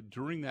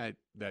 during that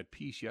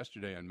piece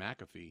yesterday on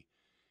McAfee,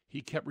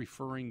 he kept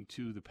referring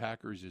to the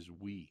Packers as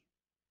we.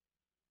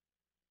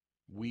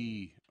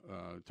 We,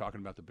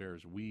 talking about the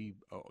Bears, we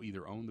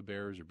either own the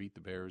Bears or beat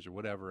the Bears or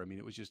whatever. I mean,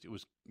 it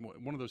was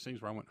one of those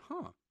things where I went,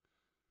 huh.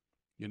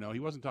 He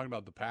wasn't talking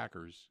about the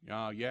Packers.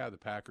 The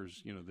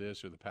Packers,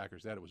 this or the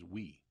Packers that. It was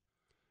we.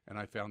 And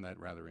I found that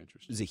rather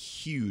interesting. It was a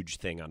huge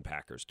thing on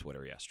Packers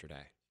Twitter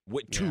yesterday.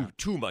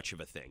 Too much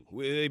of a thing.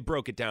 They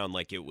broke it down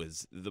like it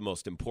was the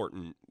most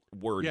important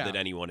word that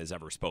anyone has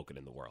ever spoken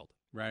in the world.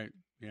 Right,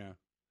 yeah.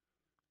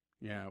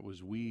 Yeah, it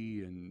was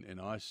we and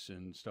us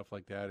and stuff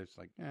like that. It's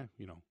like,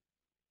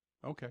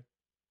 okay.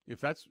 If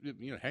that's,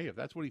 hey, if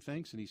that's what he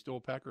thinks and he's still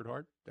a Packer at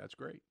heart, that's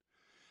great.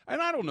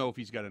 And I don't know if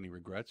he's got any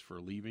regrets for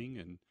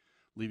leaving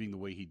the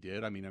way he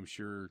did. I mean, I'm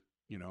sure,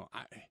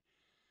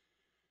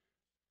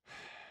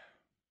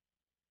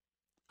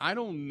 I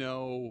don't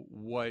know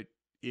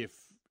if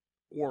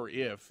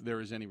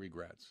there is any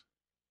regrets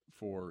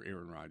for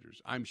Aaron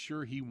Rodgers. I'm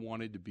sure he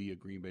wanted to be a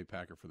Green Bay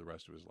Packer for the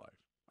rest of his life.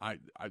 I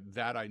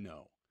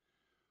know.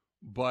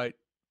 But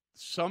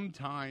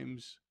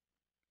sometimes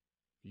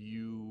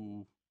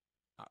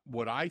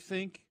what I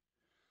think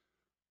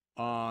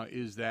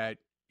is that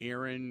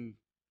Aaron,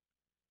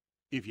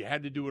 if you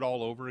had to do it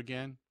all over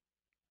again,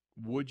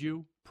 would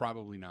you?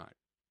 Probably not.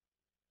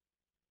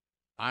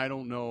 I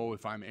don't know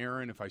if I'm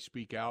Aaron, if I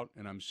speak out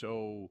and I'm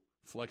so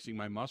flexing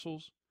my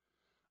muscles.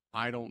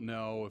 I don't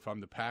know if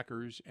I'm the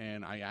Packers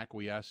and I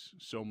acquiesce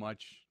so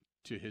much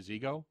to his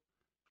ego.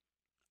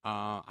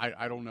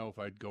 I don't know if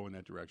I'd go in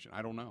that direction.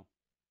 I don't know.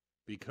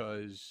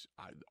 Because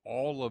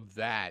all of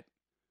that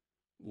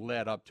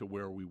led up to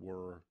where we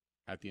were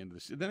at the end of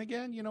the season. Then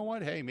again, you know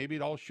what? Hey, maybe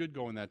it all should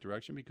go in that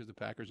direction because the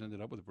Packers ended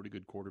up with a pretty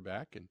good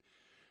quarterback and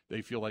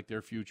they feel like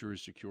their future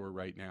is secure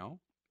right now.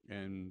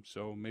 And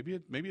so maybe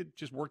it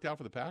just worked out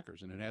for the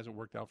Packers, and it hasn't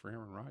worked out for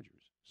Aaron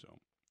Rodgers.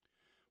 So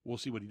we'll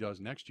see what he does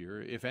next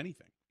year, if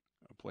anything,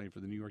 playing for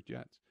the New York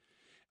Jets.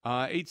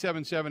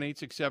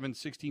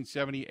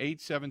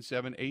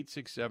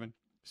 877-867-1670,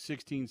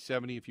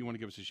 877-867-1670. If you want to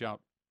give us a shout,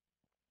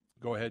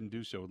 go ahead and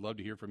do so. I'd love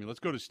to hear from you. Let's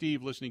go to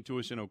Steve listening to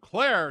us in Eau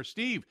Claire.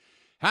 Steve,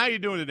 how you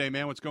doing today,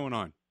 man? What's going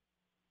on?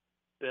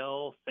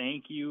 Bill,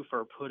 thank you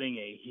for putting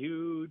a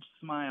huge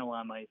smile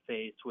on my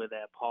face with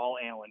that Paul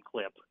Allen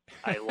clip.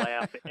 I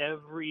laugh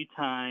every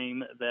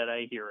time that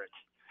I hear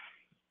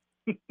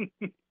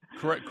it.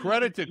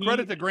 Credit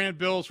to Grant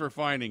Bills for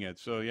finding it.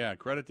 So, yeah,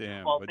 credit to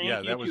him. Well, but,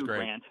 yeah, that was great.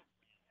 Grant.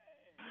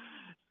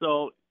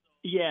 So,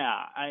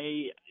 yeah,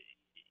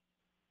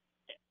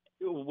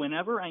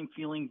 whenever I'm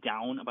feeling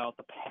down about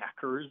the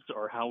Packers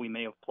or how we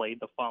may have played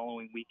the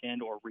following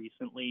weekend or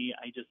recently,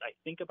 I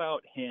think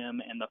about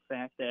him and the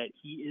fact that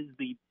he is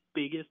the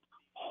biggest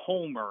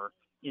homer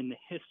in the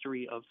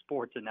history of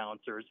sports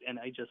announcers, and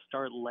I just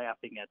start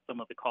laughing at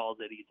some of the calls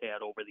that he's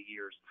had over the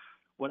years.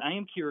 What I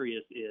am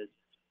curious is,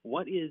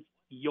 what is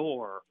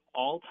your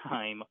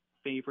all-time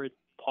favorite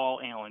Paul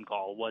Allen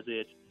call? Was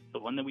it the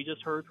one that we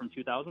just heard from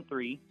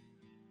 2003?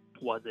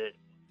 Was it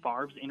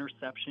Favre's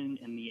interception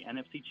in the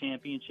NFC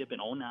Championship in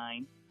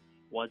 2009?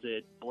 Was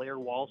it Blair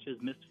Walsh's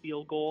missed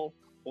field goal,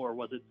 or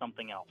was it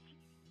something else?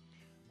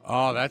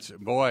 Oh,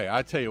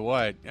 I tell you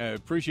what,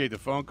 appreciate the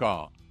phone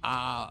call.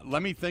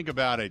 Let me think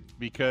about it,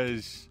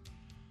 because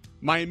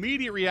my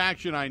immediate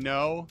reaction I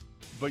know,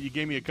 but you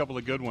gave me a couple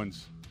of good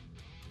ones.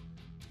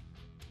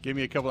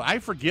 I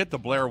forget the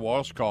Blair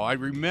Walsh call. I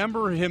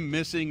remember him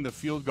missing the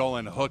field goal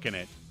and hooking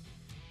it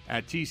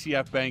at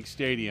TCF Bank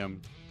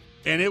Stadium,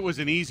 and it was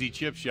an easy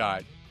chip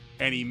shot,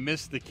 and he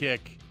missed the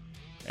kick,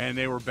 and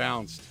they were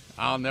bounced.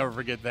 I'll never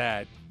forget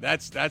that.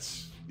 That's a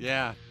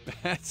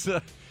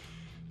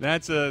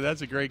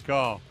great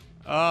call.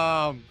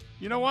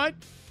 You know what?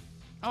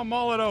 I'll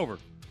mull it over.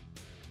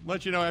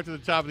 Let you know after the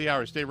top of the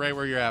hour. Stay right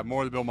where you're at.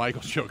 More of the Bill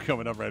Michaels Show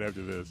coming up right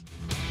after this.